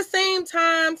at the same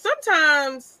time,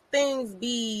 sometimes things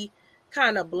be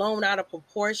kind of blown out of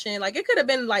proportion. Like it could have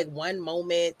been like one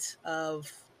moment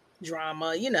of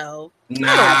drama, you know.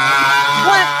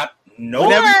 Nah. No.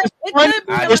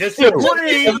 I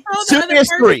disagree.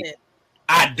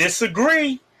 I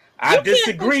disagree.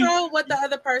 Can't control what the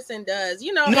other person does.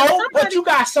 You know, no, but you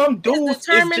got some dudes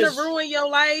determined to ruin your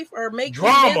life or make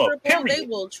drama. You miserable. They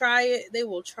will try it. They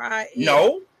will try it.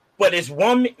 No, but it's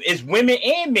women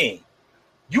and men.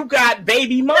 You got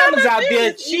baby mamas out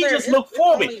there. She just look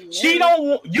forward. You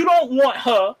don't want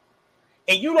her,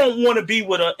 and you don't want to be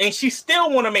with her, and she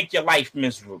still want to make your life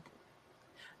miserable.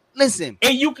 Listen,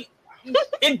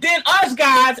 and then us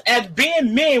guys, as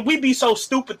being men, we be so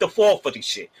stupid to fall for this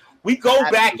shit. We go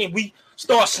back and we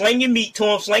start slinging meat to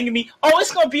him, Oh,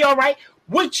 it's gonna be all right.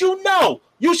 What you know?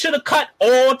 You should have cut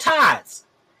all ties.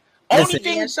 Only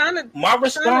thing, my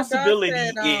responsibility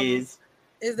is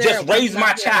just raise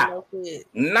my child,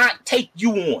 not take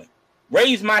you on.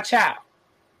 Raise my child.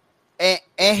 And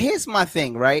here's my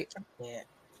thing, right? Yeah.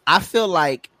 I feel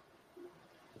like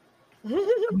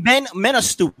men are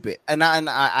stupid, and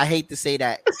I hate to say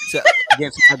that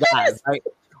against my guys, right?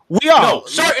 We are. No,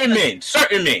 certain men.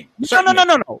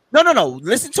 No.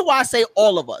 Listen to why I say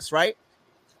all of us, right?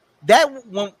 That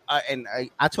one, and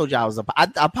I told you I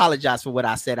apologize for what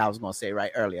I said I was going to say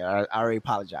right earlier. I already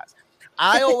apologize.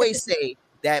 I always say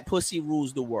that pussy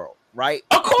rules the world, right?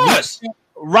 Of course.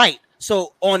 Right.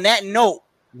 So on that note,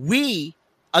 we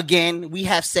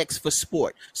have sex for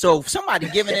sport. So if somebody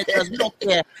giving it to us, we don't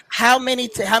care how many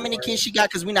kids she got,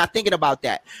 because we're not thinking about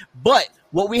that. But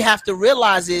what we have to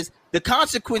realize is the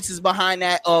consequences behind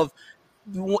that of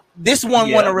this one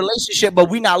want a relationship, but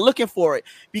we're not looking for it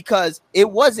because it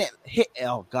wasn't hit.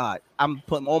 Oh God, I'm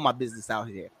putting all my business out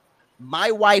here.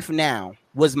 My wife now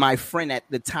was my friend at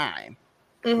the time,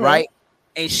 right?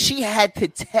 And she had to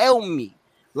tell me,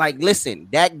 like, listen,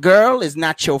 that girl is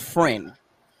not your friend.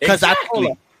 Because I told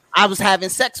her I was having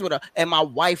sex with her, and my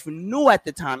wife knew at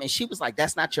the time, and she was like,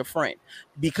 that's not your friend.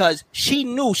 Because she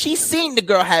knew, she seen the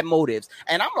girl had motives.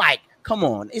 And I'm like, come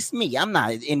on, it's me. I'm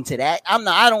not into that.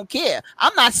 I don't care.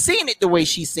 I'm not seeing it the way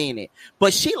she's seeing it.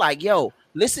 But she like, yo,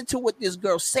 listen to what this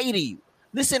girl say to you.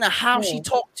 Listen to how she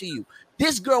talk to you.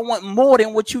 This girl want more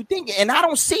than what you think. And I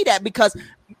don't see that because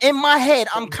in my head,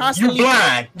 I'm constantly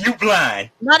You blind.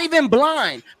 Not even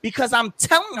blind, because I'm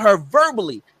telling her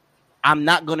verbally, I'm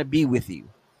not going to be with you.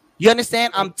 You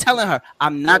understand? I'm telling her,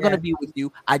 I'm not going to be with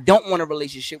you. I don't want a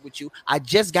relationship with you. I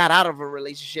just got out of a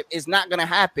relationship. It's not going to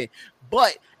happen.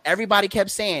 But everybody kept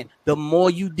saying, the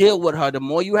more you deal with her, the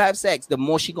more you have sex, the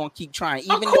more she going to keep trying.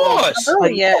 Even of course. Of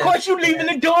course, you leaving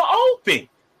the door open.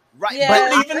 Right. Yeah.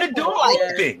 But leaving the door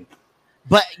open.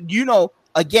 But, you know,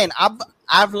 again,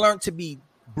 I've learned to be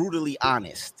brutally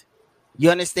honest. You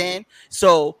understand?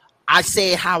 So I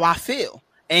say how I feel.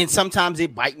 And sometimes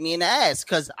it bite me in the ass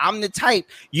because I'm the type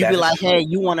you be like, hey,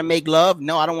 you want to make love?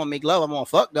 No, I don't want to make love. I want to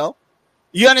fuck though.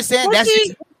 You understand? Well,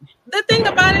 the thing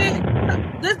about it,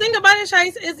 The thing about it,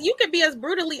 Chase, is you can be as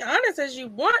brutally honest as you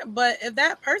want, but if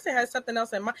that person has something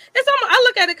else in mind, it's almost, I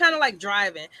look at it kind of like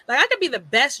driving. Like I could be the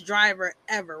best driver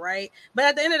ever, right? But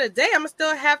at the end of the day, I'm gonna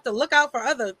still have to look out for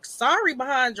other sorry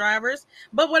behind drivers.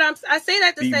 But what I say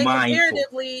that to say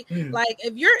comparatively, like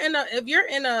if you're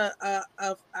in a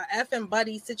effing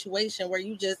buddy situation where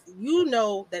you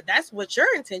know that that's what your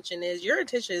intention is. Your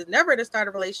intention is never to start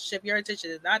a relationship. Your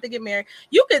intention is not to get married.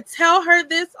 You could tell her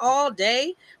this all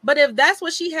day, but if that's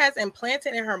what she has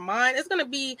implanted in her mind, it's going to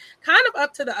be kind of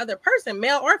up to the other person,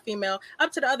 male or female,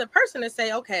 up to the other person to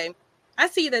say, okay, I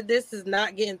see that this is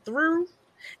not getting through.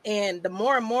 And the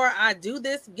more and more I do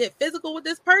this, get physical with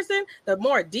this person, the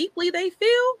more deeply they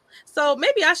feel. So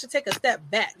maybe I should take a step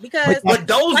back because but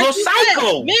those like are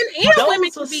psycho. Men and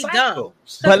women can be dumb.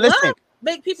 But listen,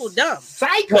 make people dumb.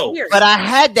 Psycho. But I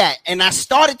had that and I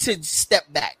started to step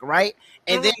back, right?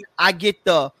 And then I get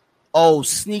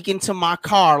sneak into my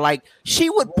car. Like she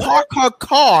would park her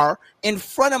car in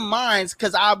front of mine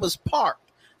because I was parked.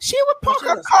 She would park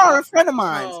her car in front of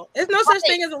mine. Oh, there's no such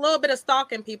thing as a little bit of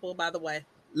stalking people, by the way.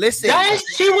 Listen,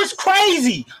 she was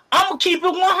crazy. I'm gonna keep it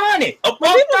 100.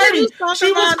 Above 30,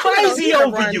 she was crazy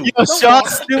over you. You're so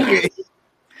stupid.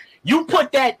 You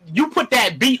put that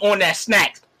beat on that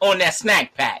snack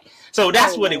pack. So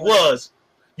that's what it was.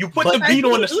 You put the beat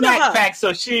on the snack pack,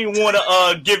 so she didn't want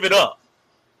to give it up.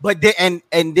 But and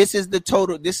this is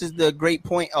the great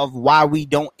point of why we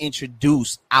don't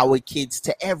introduce our kids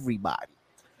to everybody.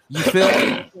 You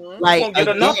feel like get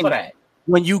enough of that.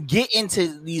 When you get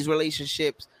into these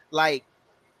relationships, like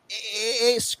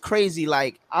it's crazy.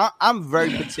 Like I'm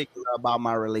very particular about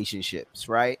my relationships,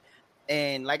 right?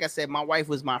 And like I said, my wife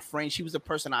was my friend. She was the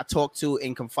person I talked to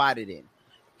and confided in.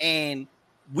 And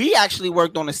we actually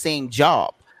worked on the same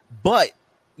job. But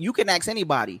you can ask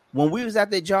anybody. When we was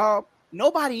at the job,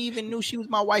 nobody even knew she was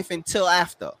my wife until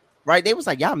after, right? They was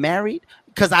like, y'all married?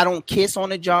 Because I don't kiss on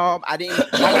the job. I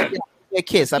didn't get a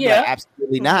kiss. I'm like,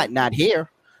 absolutely not here.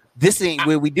 This ain't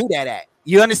where we do that at.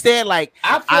 You understand? Like,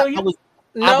 I feel you.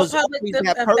 I was public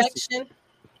affection.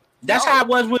 That's how it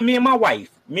was with me and my wife.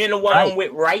 Me and the one I'm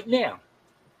with right now.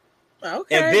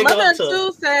 Okay. Mother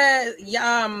too said,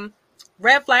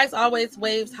 red flags always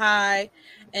waves high.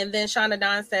 And then Shauna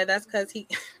Don said that's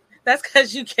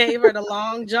because you gave her the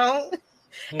long jump.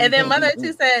 And then Mother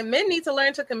too said men need to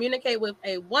learn to communicate with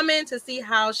a woman to see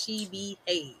how she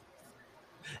behaves.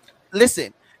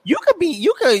 Listen, you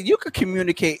could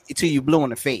communicate till you blue in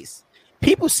the face.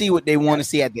 People see what they want to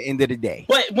see at the end of the day.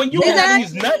 But when you have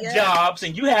these nut jobs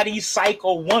and you have these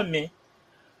psycho women,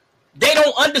 they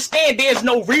don't understand. There's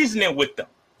no reasoning with them.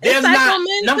 There's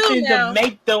nothing to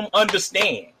make them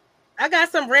understand. I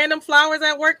got some random flowers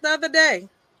at work the other day.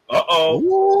 Uh-oh.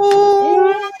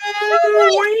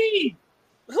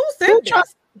 Who said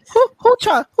this?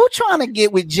 Who trying to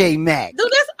get with J Mac? Do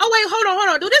this? Oh wait, hold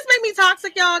on. Do this make me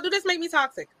toxic, y'all? Do this make me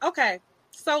toxic? Okay.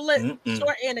 So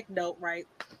short anecdote, right?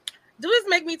 Do this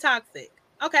make me toxic?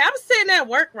 Okay, I'm sitting at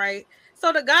work, right?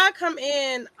 So the guy come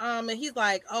in, and he's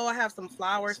like, "Oh, I have some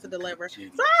flowers to deliver." So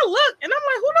I look, and I'm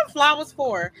like, "Who them flowers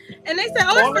for?" And they said,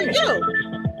 "Oh, it's for you."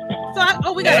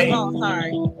 So we got a call.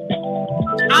 Sorry,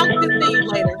 I'll just see you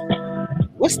later.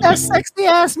 What's that sexy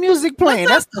ass music playing?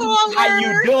 That's how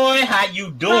you doing? How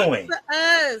you doing?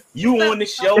 You on the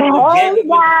show again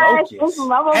with Focus.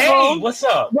 Hey, what's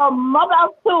up? Your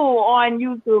mother too on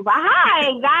YouTube.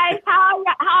 Hi guys, how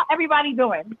everybody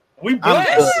doing? We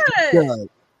blessed. Good.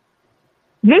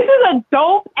 This is a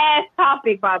dope ass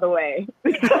topic, by the way.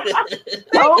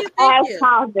 Dope ass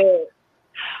topic.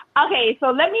 Okay,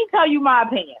 so let me tell you my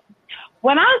opinion.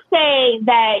 When I say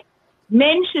that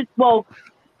men should, both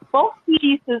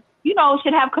species,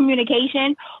 should have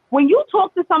communication. When you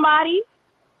talk to somebody,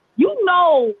 you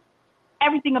know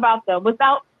everything about them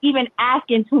without even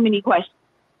asking too many questions.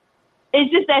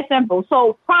 It's just that simple.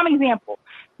 So, prime example,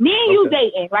 me and you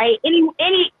dating, right?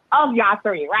 Any of y'all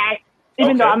three, right?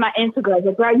 Even though I'm not into girls,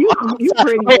 but girl, you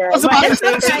pretty girl.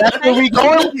 That's where we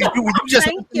going. You just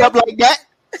open up like that.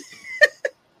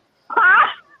 Huh?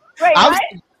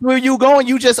 Wait, where you going?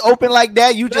 You just open like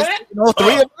that? You just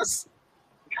three of us?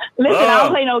 Listen, I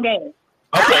don't play no games.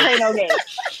 I don't play no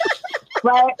games.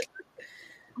 Right?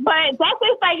 But that's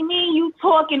just like me and you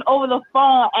talking over the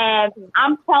phone and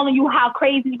I'm telling you how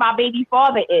crazy my baby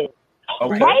father is.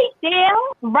 Okay.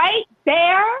 Right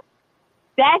there,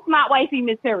 that's not wifey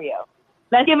material.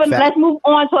 Let's move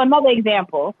on to another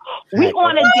example. We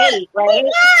on a date, right?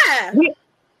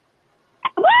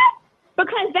 What?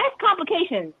 Because that's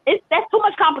complications. That's too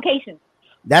much complications.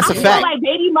 That's a fact. I feel like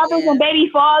baby mothers and baby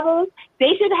fathers,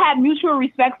 they should have mutual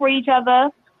respect for each other.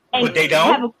 And but they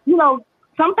don't? have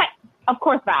some type. Of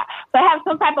course not. But have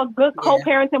some type of good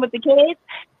co-parenting with the kids.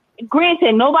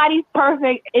 Granted, nobody's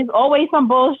perfect. It's always some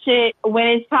bullshit when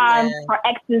it's time for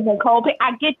exes and co-parent.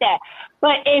 I get that.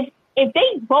 But if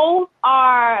they both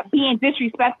are being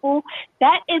disrespectful,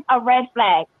 that is a red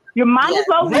flag. You might as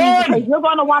well leave because you're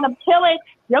gonna wind up killing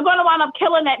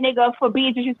that nigga for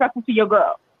being disrespectful to your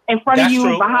girl in front of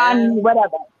you, behind you,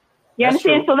 whatever. You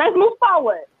understand? So let's move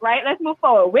forward, right? Let's move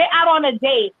forward. We're out on a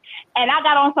date, and I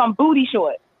got on some booty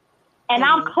shorts, and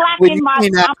I'm clapping my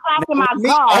gum.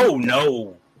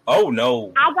 Oh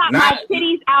no! I got my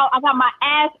titties out. I got my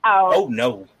ass out. Oh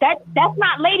no! That's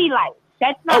not ladylike.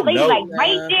 That's not ladylike. No.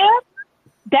 Right there,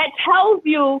 that tells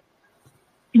you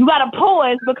gotta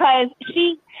pause because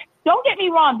she. Don't get me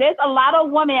wrong. There's a lot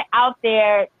of women out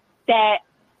there that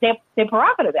they're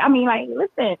provocative. I mean, like,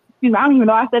 listen. I don't even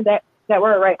know I said that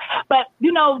word right, but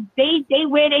you know they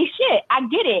wear their shit. I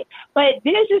get it, but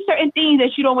there's just certain things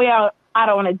that you don't wear out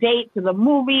on a date, to the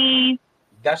movies.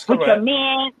 That's with correct. your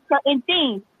man, certain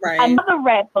things. Right. Another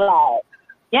red flag.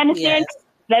 You understand? Yes.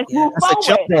 Let's move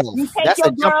forward. You take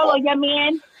your girl or your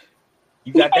man.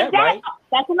 You got that right.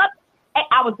 That's another.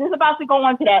 I was just about to go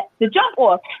on to that. The jump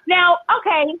off. Now,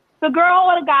 okay, the girl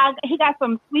or the guy, he got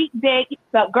some sweet dick.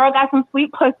 The girl got some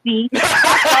sweet pussy.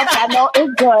 I know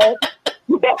it's good.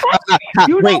 You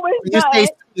know it's good. You say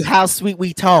how sweet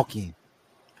we talking?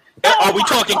 Are we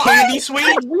talking candy sweet?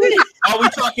 Are we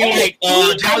talking like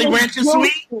Jolly Rancher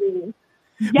sweet?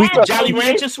 Yes, Jolly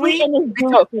Rancher sweet?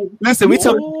 Listen, we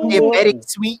talking diabetic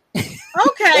sweet.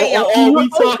 Okay. Are we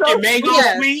talking mango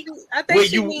sweet? I think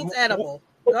she means edible.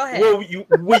 Go ahead.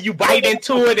 Will you bite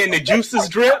into it and the juices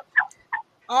drip?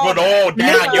 Put all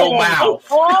down your mouth.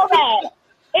 All that.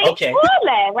 It's okay. all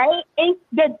that, right? It's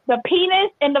the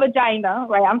penis and the vagina,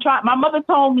 right? I'm trying. My mother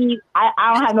told me I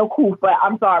don't have no coof, but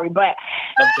I'm sorry, but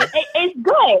it's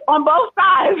good on both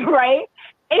sides, right?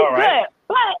 It's good,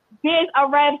 but there's a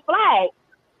red flag.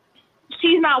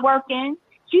 She's not working.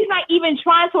 She's not even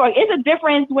trying to work. It's a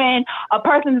difference when a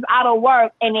person is out of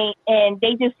work and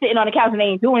they just sitting on the couch and they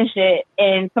ain't doing shit,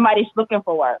 and somebody's looking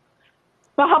for work.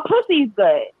 But her pussy's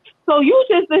good. So you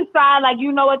just decide, like,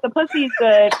 you know what, the pussy is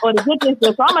good or the dick is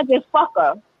good, so I'm going to just fuck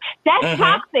her. That's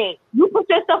toxic. You put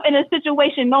yourself in a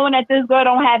situation knowing that this girl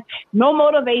don't have no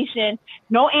motivation,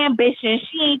 no ambition.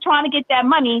 She ain't trying to get that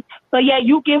money. So, yeah,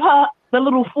 you give her the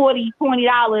little $40,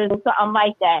 $20 or something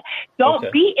like that. Don't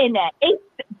be in that.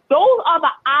 Those are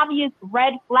the obvious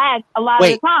red flags a lot of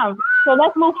the time. So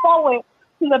let's move forward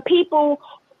to the people,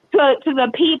 to the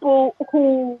people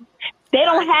who... They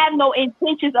don't have no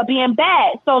intentions of being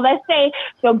bad. So let's say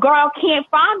the girl can't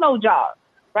find no job,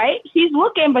 right? She's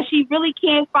looking, but she really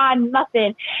can't find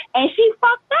nothing. And she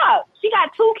fucked up. She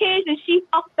got 2 kids and she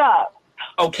fucked up.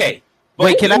 Okay.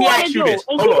 Wait, can I ask you this?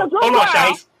 Hold on,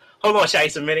 Shice. Hold on,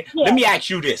 Shice, a minute. Yeah. Let me ask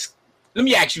you this. Cora.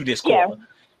 Yeah.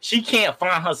 She can't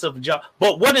find herself a job.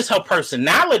 But what is her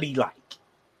personality like?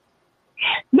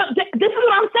 No, this is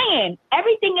what I'm saying.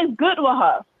 Everything is good with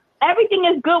her. Everything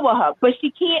is good with her, but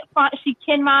she can't,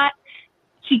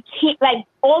 like,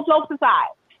 all jokes aside,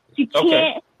 she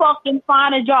can't fucking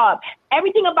find a job.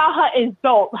 Everything about her is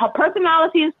dope. Her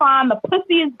personality is fine. The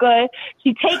pussy is good.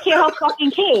 She takes care of her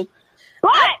fucking kids.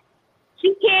 But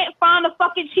she can't find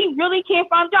she really can't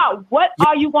find a job. What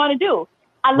are you going to do?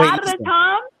 A lot of the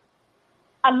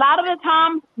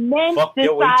time, men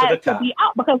decide to be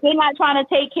out because they're not trying to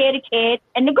take care of the kid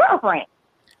and the girlfriend.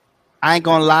 I ain't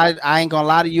gonna lie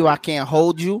to you. I can't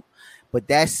hold you, but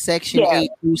that Section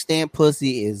 8 newsstand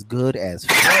pussy is good as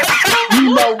fuck.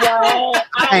 You know what?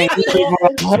 I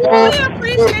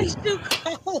appreciate you,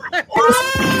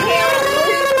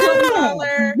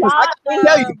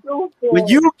 when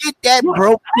you get that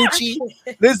broke coochie,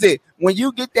 listen, when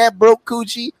you get that broke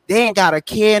coochie, they ain't got a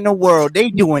care in the world. They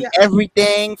doing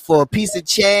everything for a piece of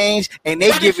change, and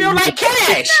they give you like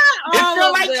cash. It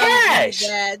feel like cash.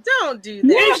 Don't do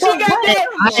that. She got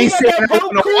that. She got that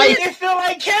broke coochie. It feel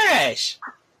like cash.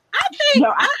 I think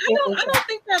I don't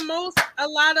think that a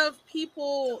lot of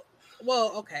people.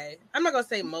 Well, okay, I'm not gonna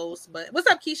say most, but what's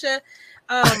up, Keisha?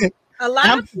 A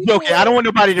lot of people. Okay, I don't want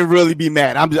nobody to really be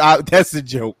mad. That's a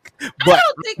joke. But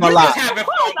we just having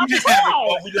fun.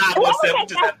 We live on set.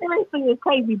 That seriously is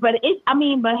crazy, but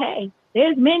but hey,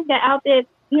 there's men that out there,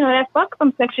 that fuck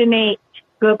some Section 8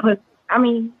 good pussy. I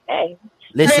mean, hey.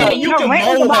 Listen, hey, you can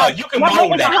mold her. You can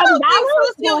mold that. I don't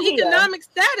think socioeconomic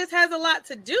status has a lot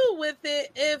to do with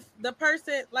it. If the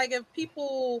person, like, if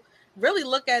people really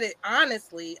look at it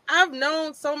honestly, I've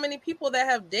known so many people that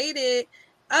have dated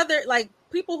other, like,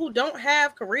 people who don't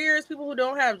have careers, people who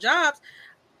don't have jobs.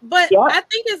 But I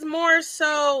think it's more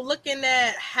so looking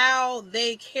at how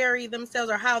they carry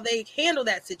themselves or how they handle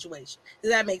that situation.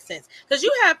 Does that make sense? Because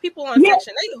you have people on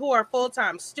Section 8 who are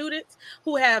full-time students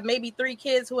who have maybe 3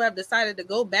 kids who have decided to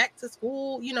go back to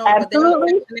school, you know,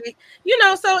 absolutely. But they, you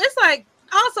know, so it's like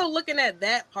also looking at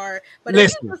that part. But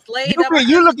listen, if you just laid up,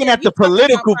 you're looking at the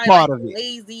political part of it.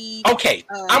 Lazy. Okay,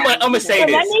 I'm gonna say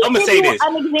this. I'm gonna say this.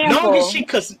 Long as she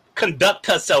conduct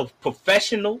herself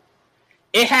professional,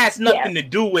 it has nothing to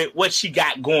do with what she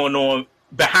got going on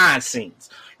behind scenes.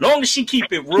 Long as she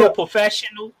keep it real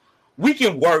professional, we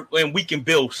can work and we can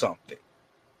build something.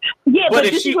 Yeah, but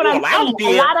if she all out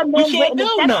there, we can't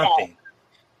build nothing.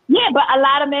 Yeah, but a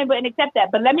lot of men wouldn't accept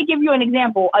that. But let me give you an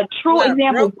example, a true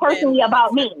example personally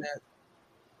about me.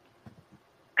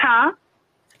 Huh?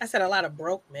 I said a lot of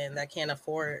broke men that can't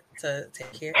afford to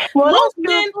take care. Well, most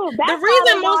men, the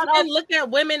reason most men look at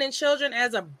women and children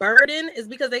as a burden is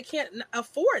because they can't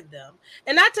afford them.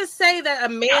 And not to say that a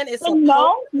man is supposed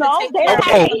to take care of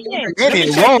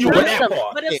them.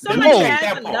 But if somebody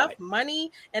has enough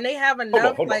money and they have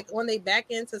enough, like when they back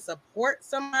in to support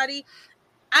somebody,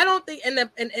 I don't think,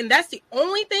 and that's the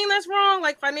only thing that's wrong.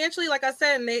 Like financially, like I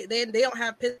said, and they don't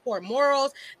have piss poor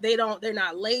morals. They're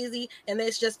not lazy, and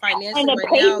it's just financially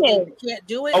right now they can't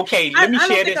do it. Okay, let me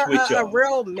share this with you. A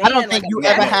real man, I don't think you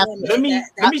ever have. Let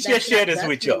me just share this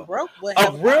with you.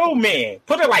 A real man,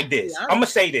 put it like this. I'm gonna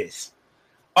say this: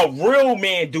 a real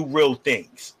man do real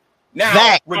things.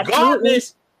 Now,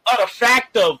 regardless of the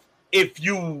fact of if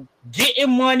you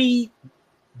getting money,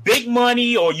 big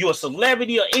money, or you're a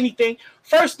celebrity or anything,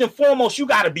 first and foremost, you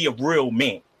got to be a real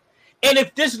man. And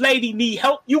if this lady need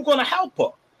help, you're going to help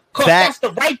her. Because that's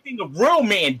the right thing a real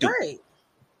man do. Right.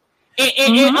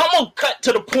 And I'm going to cut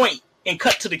to the point and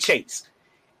cut to the chase.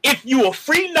 If you a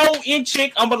freeloading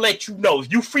chick, I'm going to let you know.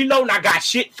 If you freeloading, I got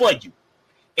shit for you.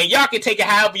 And y'all can take it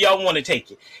however y'all want to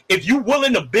take it. If you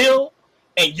willing to build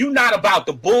and you not about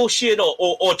the bullshit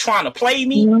or trying to play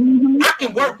me, I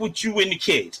can work with you and the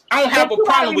kids. I don't have a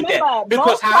problem with that.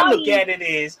 Because how I look at it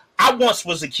is, I once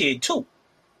was a kid too.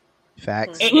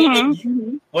 Facts.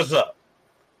 And what's up?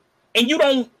 And you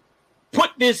don't put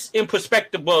this in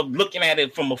perspective of looking at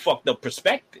it from a fucked up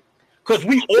perspective. Because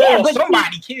we all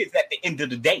somebody kids at the end of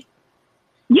the day.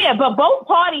 Yeah, but both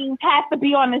parties have to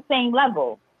be on the same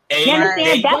level. You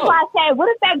understand? That's why I said, what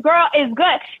if that girl is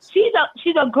good?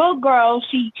 She's a good girl.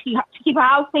 She keep her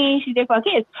house clean. She's there for her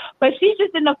kids. But she's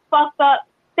just in a fucked up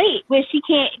state where she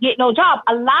can't get no job.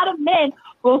 A lot of men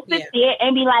will sit there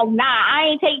and be like, nah, I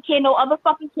ain't taking care of no other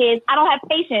fucking kids. I don't have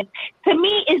patience. To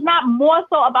me, it's not more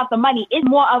so about the money. It's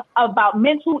more about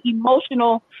mental,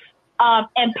 emotional,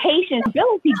 and patience,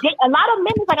 ability. A lot of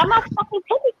men is like, I'm not fucking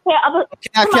taking care of other.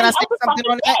 Can I say something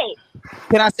on that?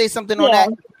 Can I say something on that?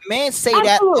 Man say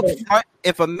that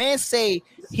if a man say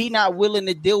he not willing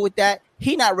to deal with that,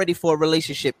 he not ready for a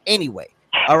relationship anyway.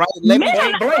 All right, let me tell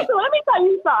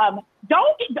you something.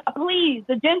 Please,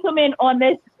 the gentlemen on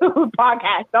this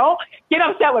podcast, don't get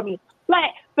upset with me.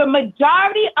 Like the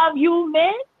majority of you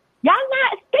men, y'all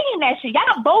not saying that shit. Y'all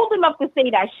not bold enough to say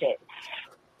that shit.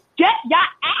 Just y'all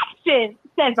action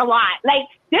says a lot. Like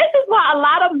this is why a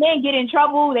lot of men get in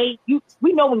trouble. We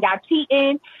know when y'all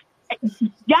cheating.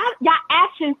 Y'all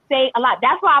actions say a lot.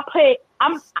 That's why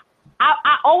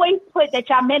I always put that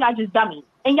y'all men are just dummies,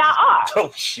 and y'all are. Oh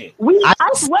shit!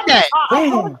 Us women are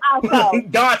ahead of ourselves.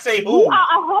 God say who? We are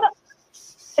ahead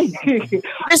of.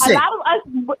 A lot of us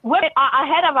women are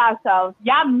ahead of ourselves.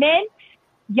 Y'all men,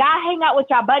 y'all hang out with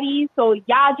y'all buddies, so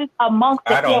y'all just amongst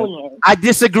the aliens. I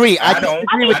disagree. I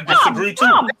disagree too.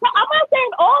 I'm not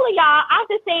saying all of y'all. I'm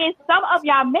just saying some of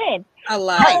y'all men. A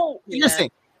lot. Right. Listen.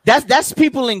 That's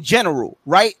people in general,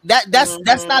 right? That's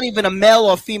not even a male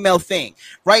or female thing,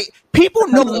 right? People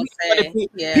know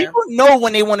people know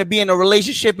when they want to be in a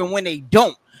relationship and when they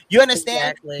don't. You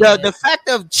understand? Exactly. The fact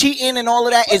of cheating and all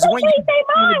of that is when you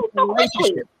in a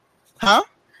relationship, huh?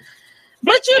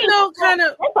 But you know, kind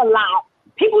of that's a lot.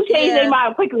 People change their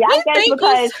mind quickly. I guess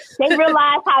because they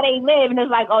realize how they live, and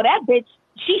it's like, oh, that bitch.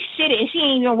 She shit and she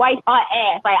ain't even wipe her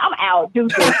ass. Like, I'm out,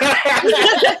 dude.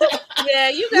 Yeah,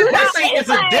 you got see, it's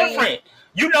a different.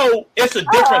 You know, it's a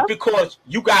different because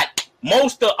you got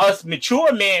most of us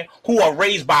mature men who are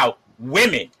raised by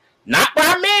women, not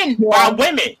by men, by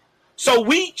women. So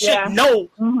we should know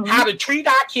how to treat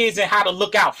our kids and how to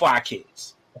look out for our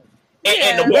kids.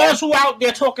 And the ones who out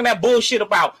there talking that bullshit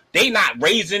about they not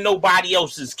raising nobody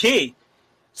else's kid,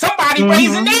 somebody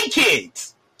raising their kids.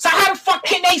 So how the fuck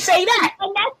can they say that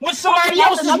when somebody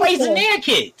else is raising their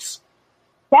kids?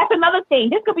 That's another thing.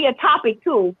 This could be a topic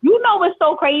too. You know what's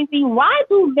so crazy? Why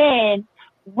do men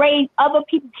raise other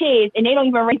people's kids and they don't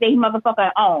even raise their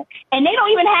motherfucking own. And they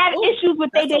don't even have issues with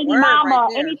their baby mama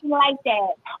or anything like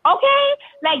that. Okay?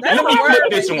 Like, let me flip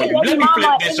this on you. Let me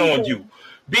flip this on you.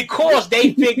 Because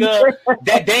they figure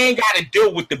that they ain't got to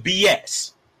deal with the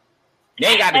BS. They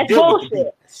ain't got to deal with the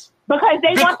BS. Because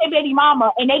they want their baby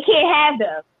mama and they can't have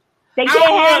them. They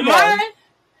can't have them.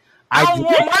 I don't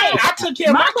want mine. I took care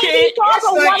of my kid. My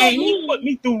son, and he put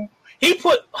me through. He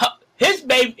put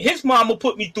his mama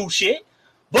put me through shit.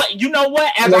 But you know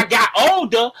what? As I got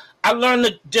older, I learned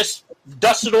to just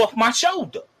dust it off my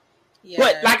shoulder. Yeah.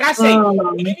 But like I say,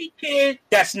 any kid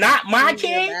that's not my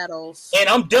kid, and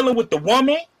I'm dealing with the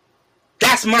woman,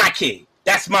 that's my kid.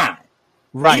 That's mine.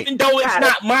 Right. Even though it's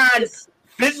not mine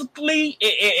physically,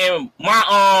 and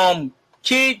my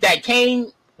kid that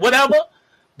came, whatever.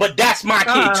 But that's my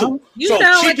kid too. You so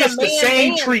sound she like gets the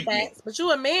same treatment. But you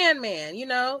a man, you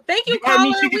know. Thank you, caller. I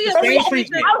was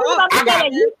about to say that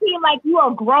you seem like you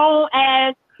are grown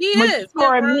as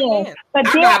mature men. But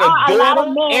there are a lot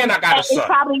of men that is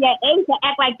probably that age that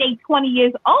act like they 20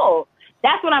 years old.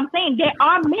 That's what I'm saying. There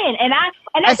are men, and that's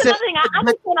another thing. I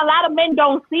understand a lot of men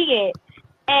don't see it,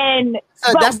 and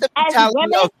that's the as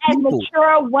women, as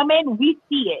mature women, we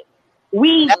see it.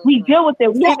 We deal with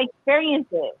it. We have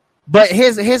experiences. But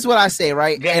here's what I say,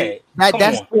 right?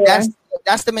 That's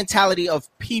the mentality of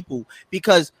people,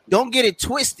 because don't get it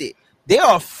twisted. There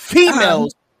are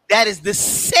females that is the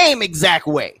same exact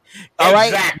way. All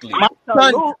right. Exactly.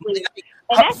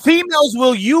 Females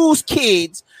will use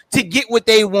kids to get what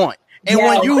they want. And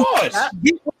when you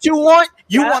get what you want,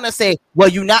 you want to say, well,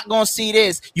 you're not going to see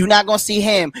this. You're not going to see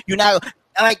him. You're not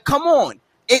like, come on.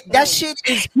 That shit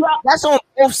is that's on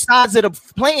both sides of the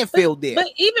playing field there. But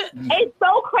even it's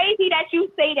so crazy that you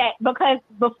say that, because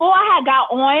before I had got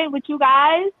on with you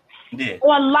guys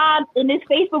online in this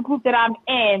Facebook group that I'm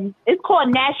in, it's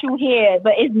called Natural Hair,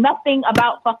 but it's nothing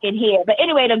about fucking hair. But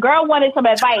anyway, the girl wanted some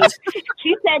advice.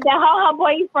 She said that her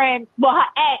boyfriend, well, her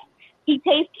ex, he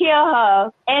takes care of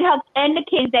her and the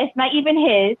kids. That's not even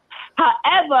his.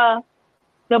 However,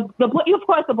 of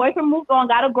course, the boyfriend moved on,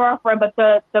 got a girlfriend, but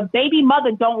the baby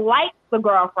mother don't like the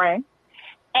girlfriend,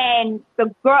 and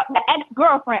the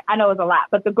ex-girlfriend, I know it's a lot,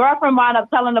 but the girlfriend wound up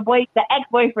telling the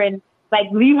ex-boyfriend, like,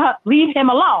 leave him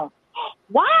alone.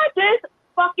 Why this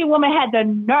fucking woman had the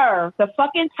nerve to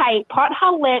fucking part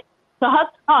her lips to her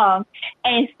tongue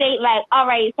and state like, all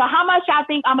right, so how much y'all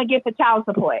think I'm gonna get for child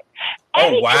support?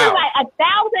 And he was like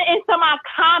 1,000 into my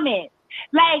comments.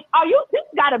 Like, this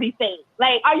gotta be fake.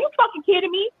 Like, are you fucking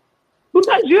kidding me?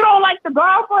 Because you don't like the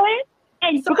girlfriend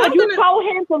and so because you told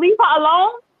him to leave her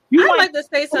alone? I'd like to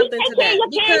say something to that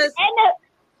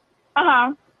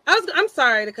because I'm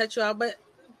sorry to cut you off, but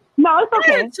no, it's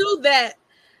okay. To that,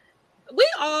 we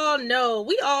all know,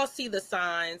 we all see the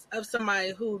signs of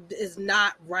somebody who is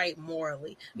not right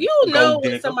morally. You know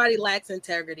when somebody lacks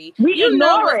integrity. You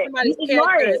know when somebody's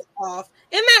character is off.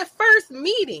 In that first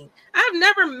meeting, I've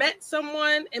never met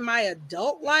someone in my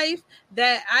adult life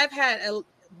that I've had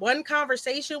one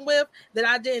conversation with that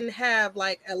I didn't have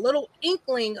like a little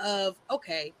inkling of,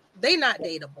 okay, they're not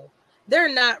dateable.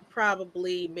 They're not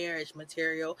probably marriage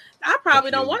material. I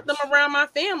probably don't want them around my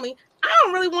family. I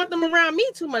don't really want them around me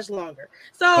too much longer.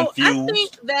 So I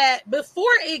think that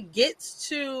before it gets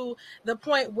to the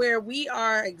point where we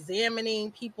are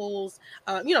examining people's,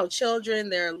 children,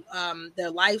 their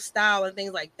lifestyle and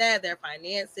things like that, their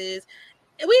finances,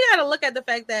 we got to look at the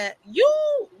fact that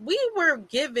we were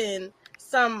given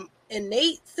some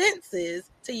innate senses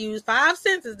to use, 5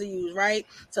 senses to use, right?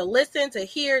 To listen, to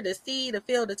hear, to see, to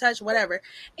feel, to touch, whatever.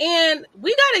 And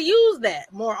we got to use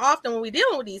that more often when we're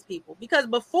dealing with these people, because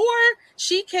before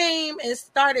she came and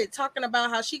started talking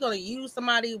about how she's going to use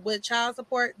somebody with child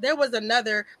support, there was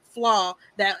another flaw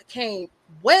that came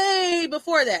way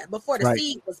before that, before the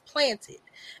seed was planted.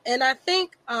 And I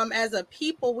think as a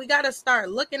people, we got to start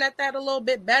looking at that a little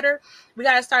bit better. We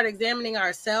got to start examining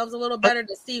ourselves a little better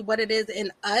to see what it is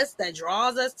in us that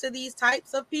draws us to these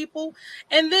types of people.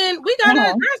 And then we got to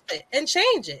address it and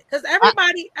change it, because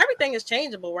everything is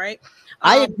changeable, right?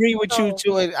 I agree with you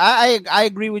to it. I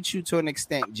agree with you to an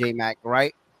extent, J-Mac,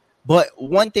 right? But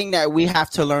one thing that we have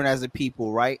to learn as a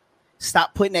people, right?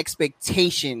 Stop putting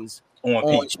expectations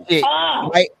on shit,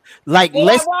 right? Like,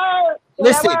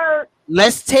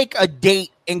 let's take a date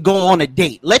and go on a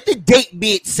date. Let the date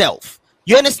be itself.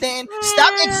 You understand?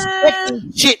 Stop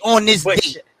expecting shit on this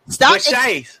date. Stop.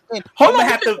 I'm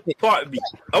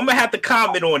gonna have to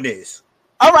comment on this.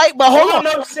 All right, but hold on.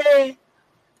 I'm saying,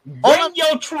 bring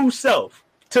your true self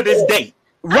to this date.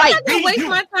 Right. I'm not waste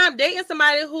my time dating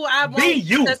somebody who I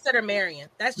won't consider marrying.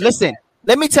 That's just listen.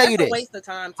 Let me tell you this. Waste of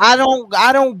time. I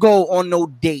don't go on no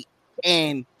date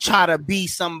and try to be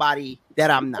somebody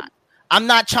that I'm not. I'm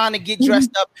not trying to get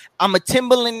dressed up. I'm a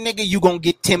Timberland nigga. You gonna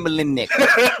get Timberland nigga.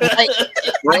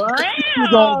 You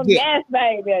gonna get. Yes,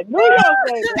 baby. New York,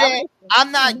 baby.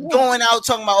 I'm not going out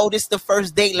talking about, oh, this is the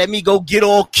first date. Let me go get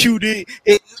all cute.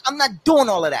 I'm not doing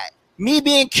all of that. Me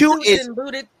being cute is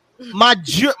my my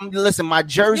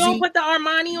jersey. You don't put the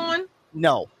Armani on?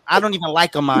 No, I don't even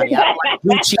like Armani. I don't like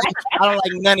Gucci. I don't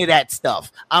like none of that stuff.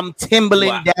 I'm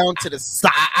Timberland down to the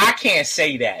side. I can't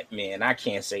say that, man. I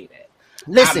can't say that.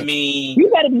 Listen, I mean,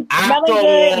 you better be I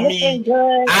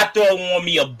throw on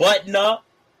me a button up.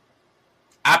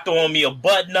 I throw on me a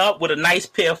button up with a nice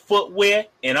pair of footwear,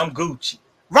 and I'm Gucci.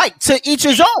 Right, to each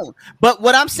his own. But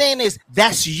what I'm saying is,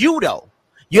 that's you though.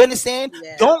 You understand?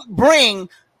 Yeah. Don't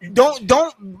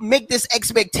make this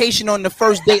expectation on the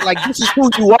first date like this is who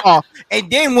you are,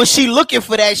 and then when she looking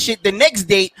for that shit the next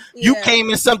date, you came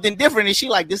in something different, and she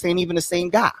like, this ain't even the same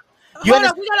guy. Hold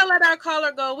up, we gotta let our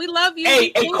caller go. We love you.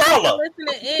 Hey, caller.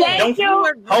 Thank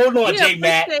you. Hold on, J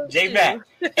Mac.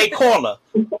 Hey, caller.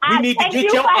 We need to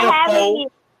get your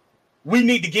info. We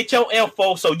need to get your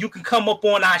info so you can come up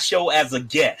on our show as a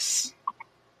guest.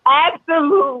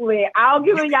 Absolutely. I'll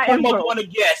give you your info. Come up on a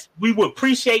guest. We would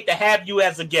appreciate to have you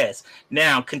as a guest.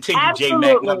 Now, continue, J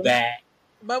Mac. My bad.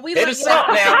 But we let us up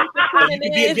now. So you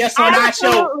can be a guest on our show.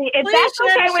 Absolutely. If that's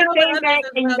okay with J Mac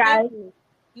and you guys.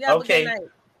 You have a good night.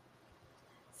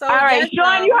 So, all right,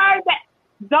 Sean, you heard that.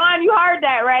 Dawn, you heard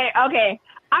that, right? Okay.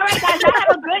 All right, guys,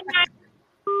 have a good night.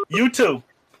 You too.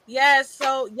 Yes.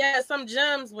 So, some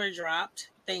gems were dropped.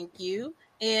 Thank you.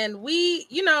 And we, at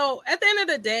the end of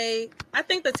the day, I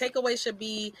think the takeaway should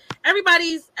be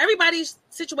everybody's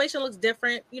situation looks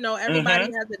different.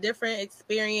 Everybody has a different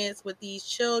experience with these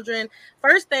children.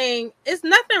 First thing, it's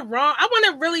nothing wrong. I want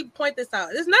to really point this out.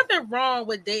 There's nothing wrong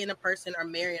with dating a person or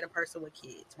marrying a person with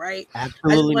kids, right?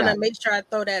 Absolutely. I just want to make sure I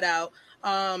throw that out.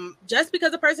 Just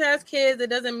because a person has kids,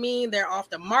 it doesn't mean they're off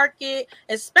the market,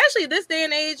 especially this day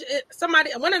and age.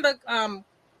 One of the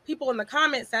people in the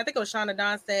comments, I think it was Shauna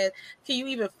Don, said, can you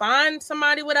even find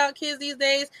somebody without kids these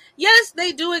days? Yes,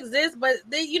 they do exist, but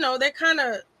they're kind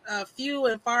of few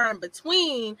and far in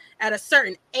between at a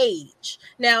certain age.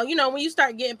 Now, when you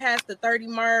start getting past the 30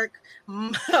 mark,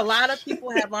 a lot of people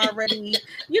have already,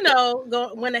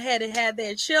 went ahead and had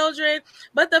their children.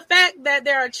 But the fact that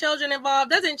there are children involved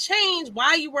doesn't change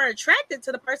why you were attracted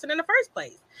to the person in the first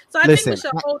place. So I think we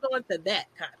should hold on to that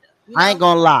kind of. I ain't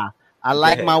gonna lie. I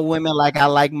like my women like I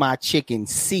like my chicken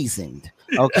seasoned.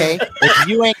 Okay, if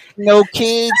you ain't no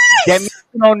kids, that means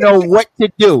you don't know what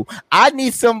to do. I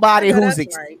need somebody who's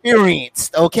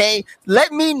experienced. Okay,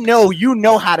 let me know you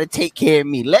know how to take care of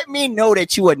me. Let me know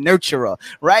that you a nurturer.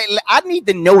 Right? I need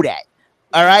to know that.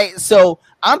 All right. So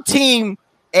I'm team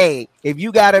A. If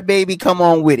you got a baby, come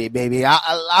on with it, baby. I'm with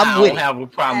it. I don't have a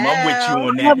problem. I'm with you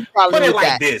on that. Put it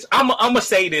like this. I'm gonna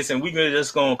say this, and we're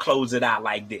just gonna close it out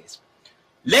like this.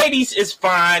 Ladies, it's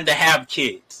fine to have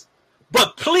kids,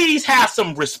 but please have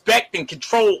some respect and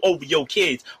control over your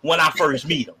kids when I first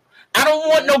meet them. I don't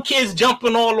want no kids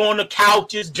jumping all on the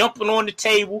couches, jumping on the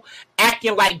table,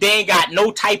 acting like they ain't got no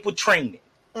type of training.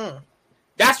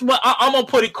 That's what I'm going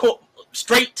to put it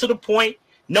straight to the point.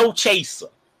 No chaser.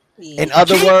 In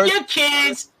other words, keep your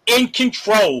kids in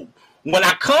control. When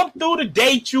I come through to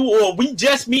date you or we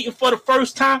just meeting for the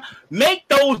first time, make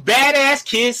those badass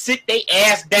kids sit their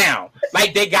ass down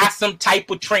like they got some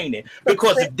type of training.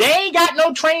 Because if they ain't got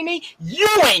no training, you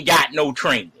ain't got no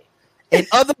training. In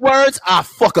other words, I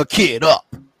fuck a kid up.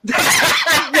 No,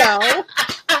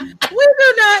 we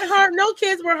do not harm. No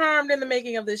kids were harmed in the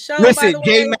making of this show. Listen,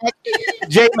 J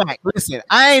Mac, listen,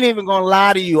 I ain't even gonna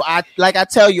lie to you. I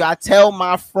tell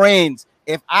my friends,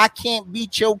 if I can't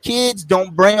beat your kids,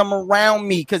 don't bring them around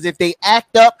me. Because if they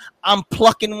act up, I'm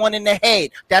plucking one in the head.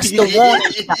 That's the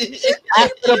warning.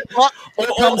 After the pluck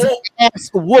comes ass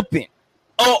whooping.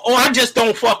 Or I just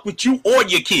don't fuck with you or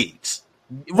your kids.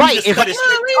 Right. At least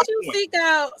you seek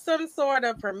out some sort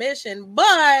of permission. But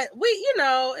I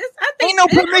think ain't no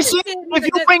permission. If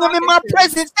you bring them in my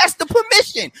presence, that's the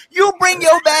permission. You bring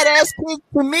your badass kids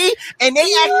to me, and they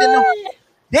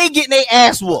getting their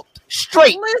ass whooped.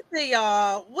 Straight. Listen,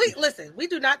 y'all. We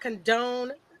do not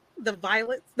condone the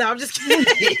violence. No, I'm just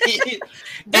kidding.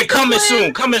 And coming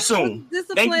soon.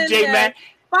 Thank you, J Mac.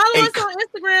 Follow us on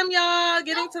Instagram, y'all.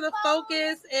 Getting to the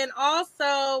Focus. And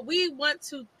also, we want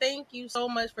to thank you so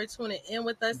much for tuning in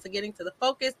with us to Getting to the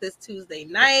Focus this Tuesday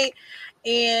night.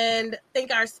 And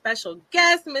thank our special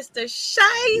guest, Mr.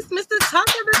 Shice, Mr. Talk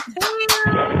of the Town.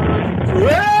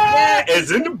 Yeah,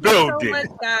 is in the building. Thank you so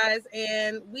much, guys.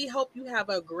 And we hope you have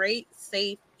a great,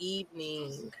 safe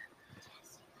evening.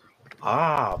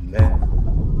 Ah, man.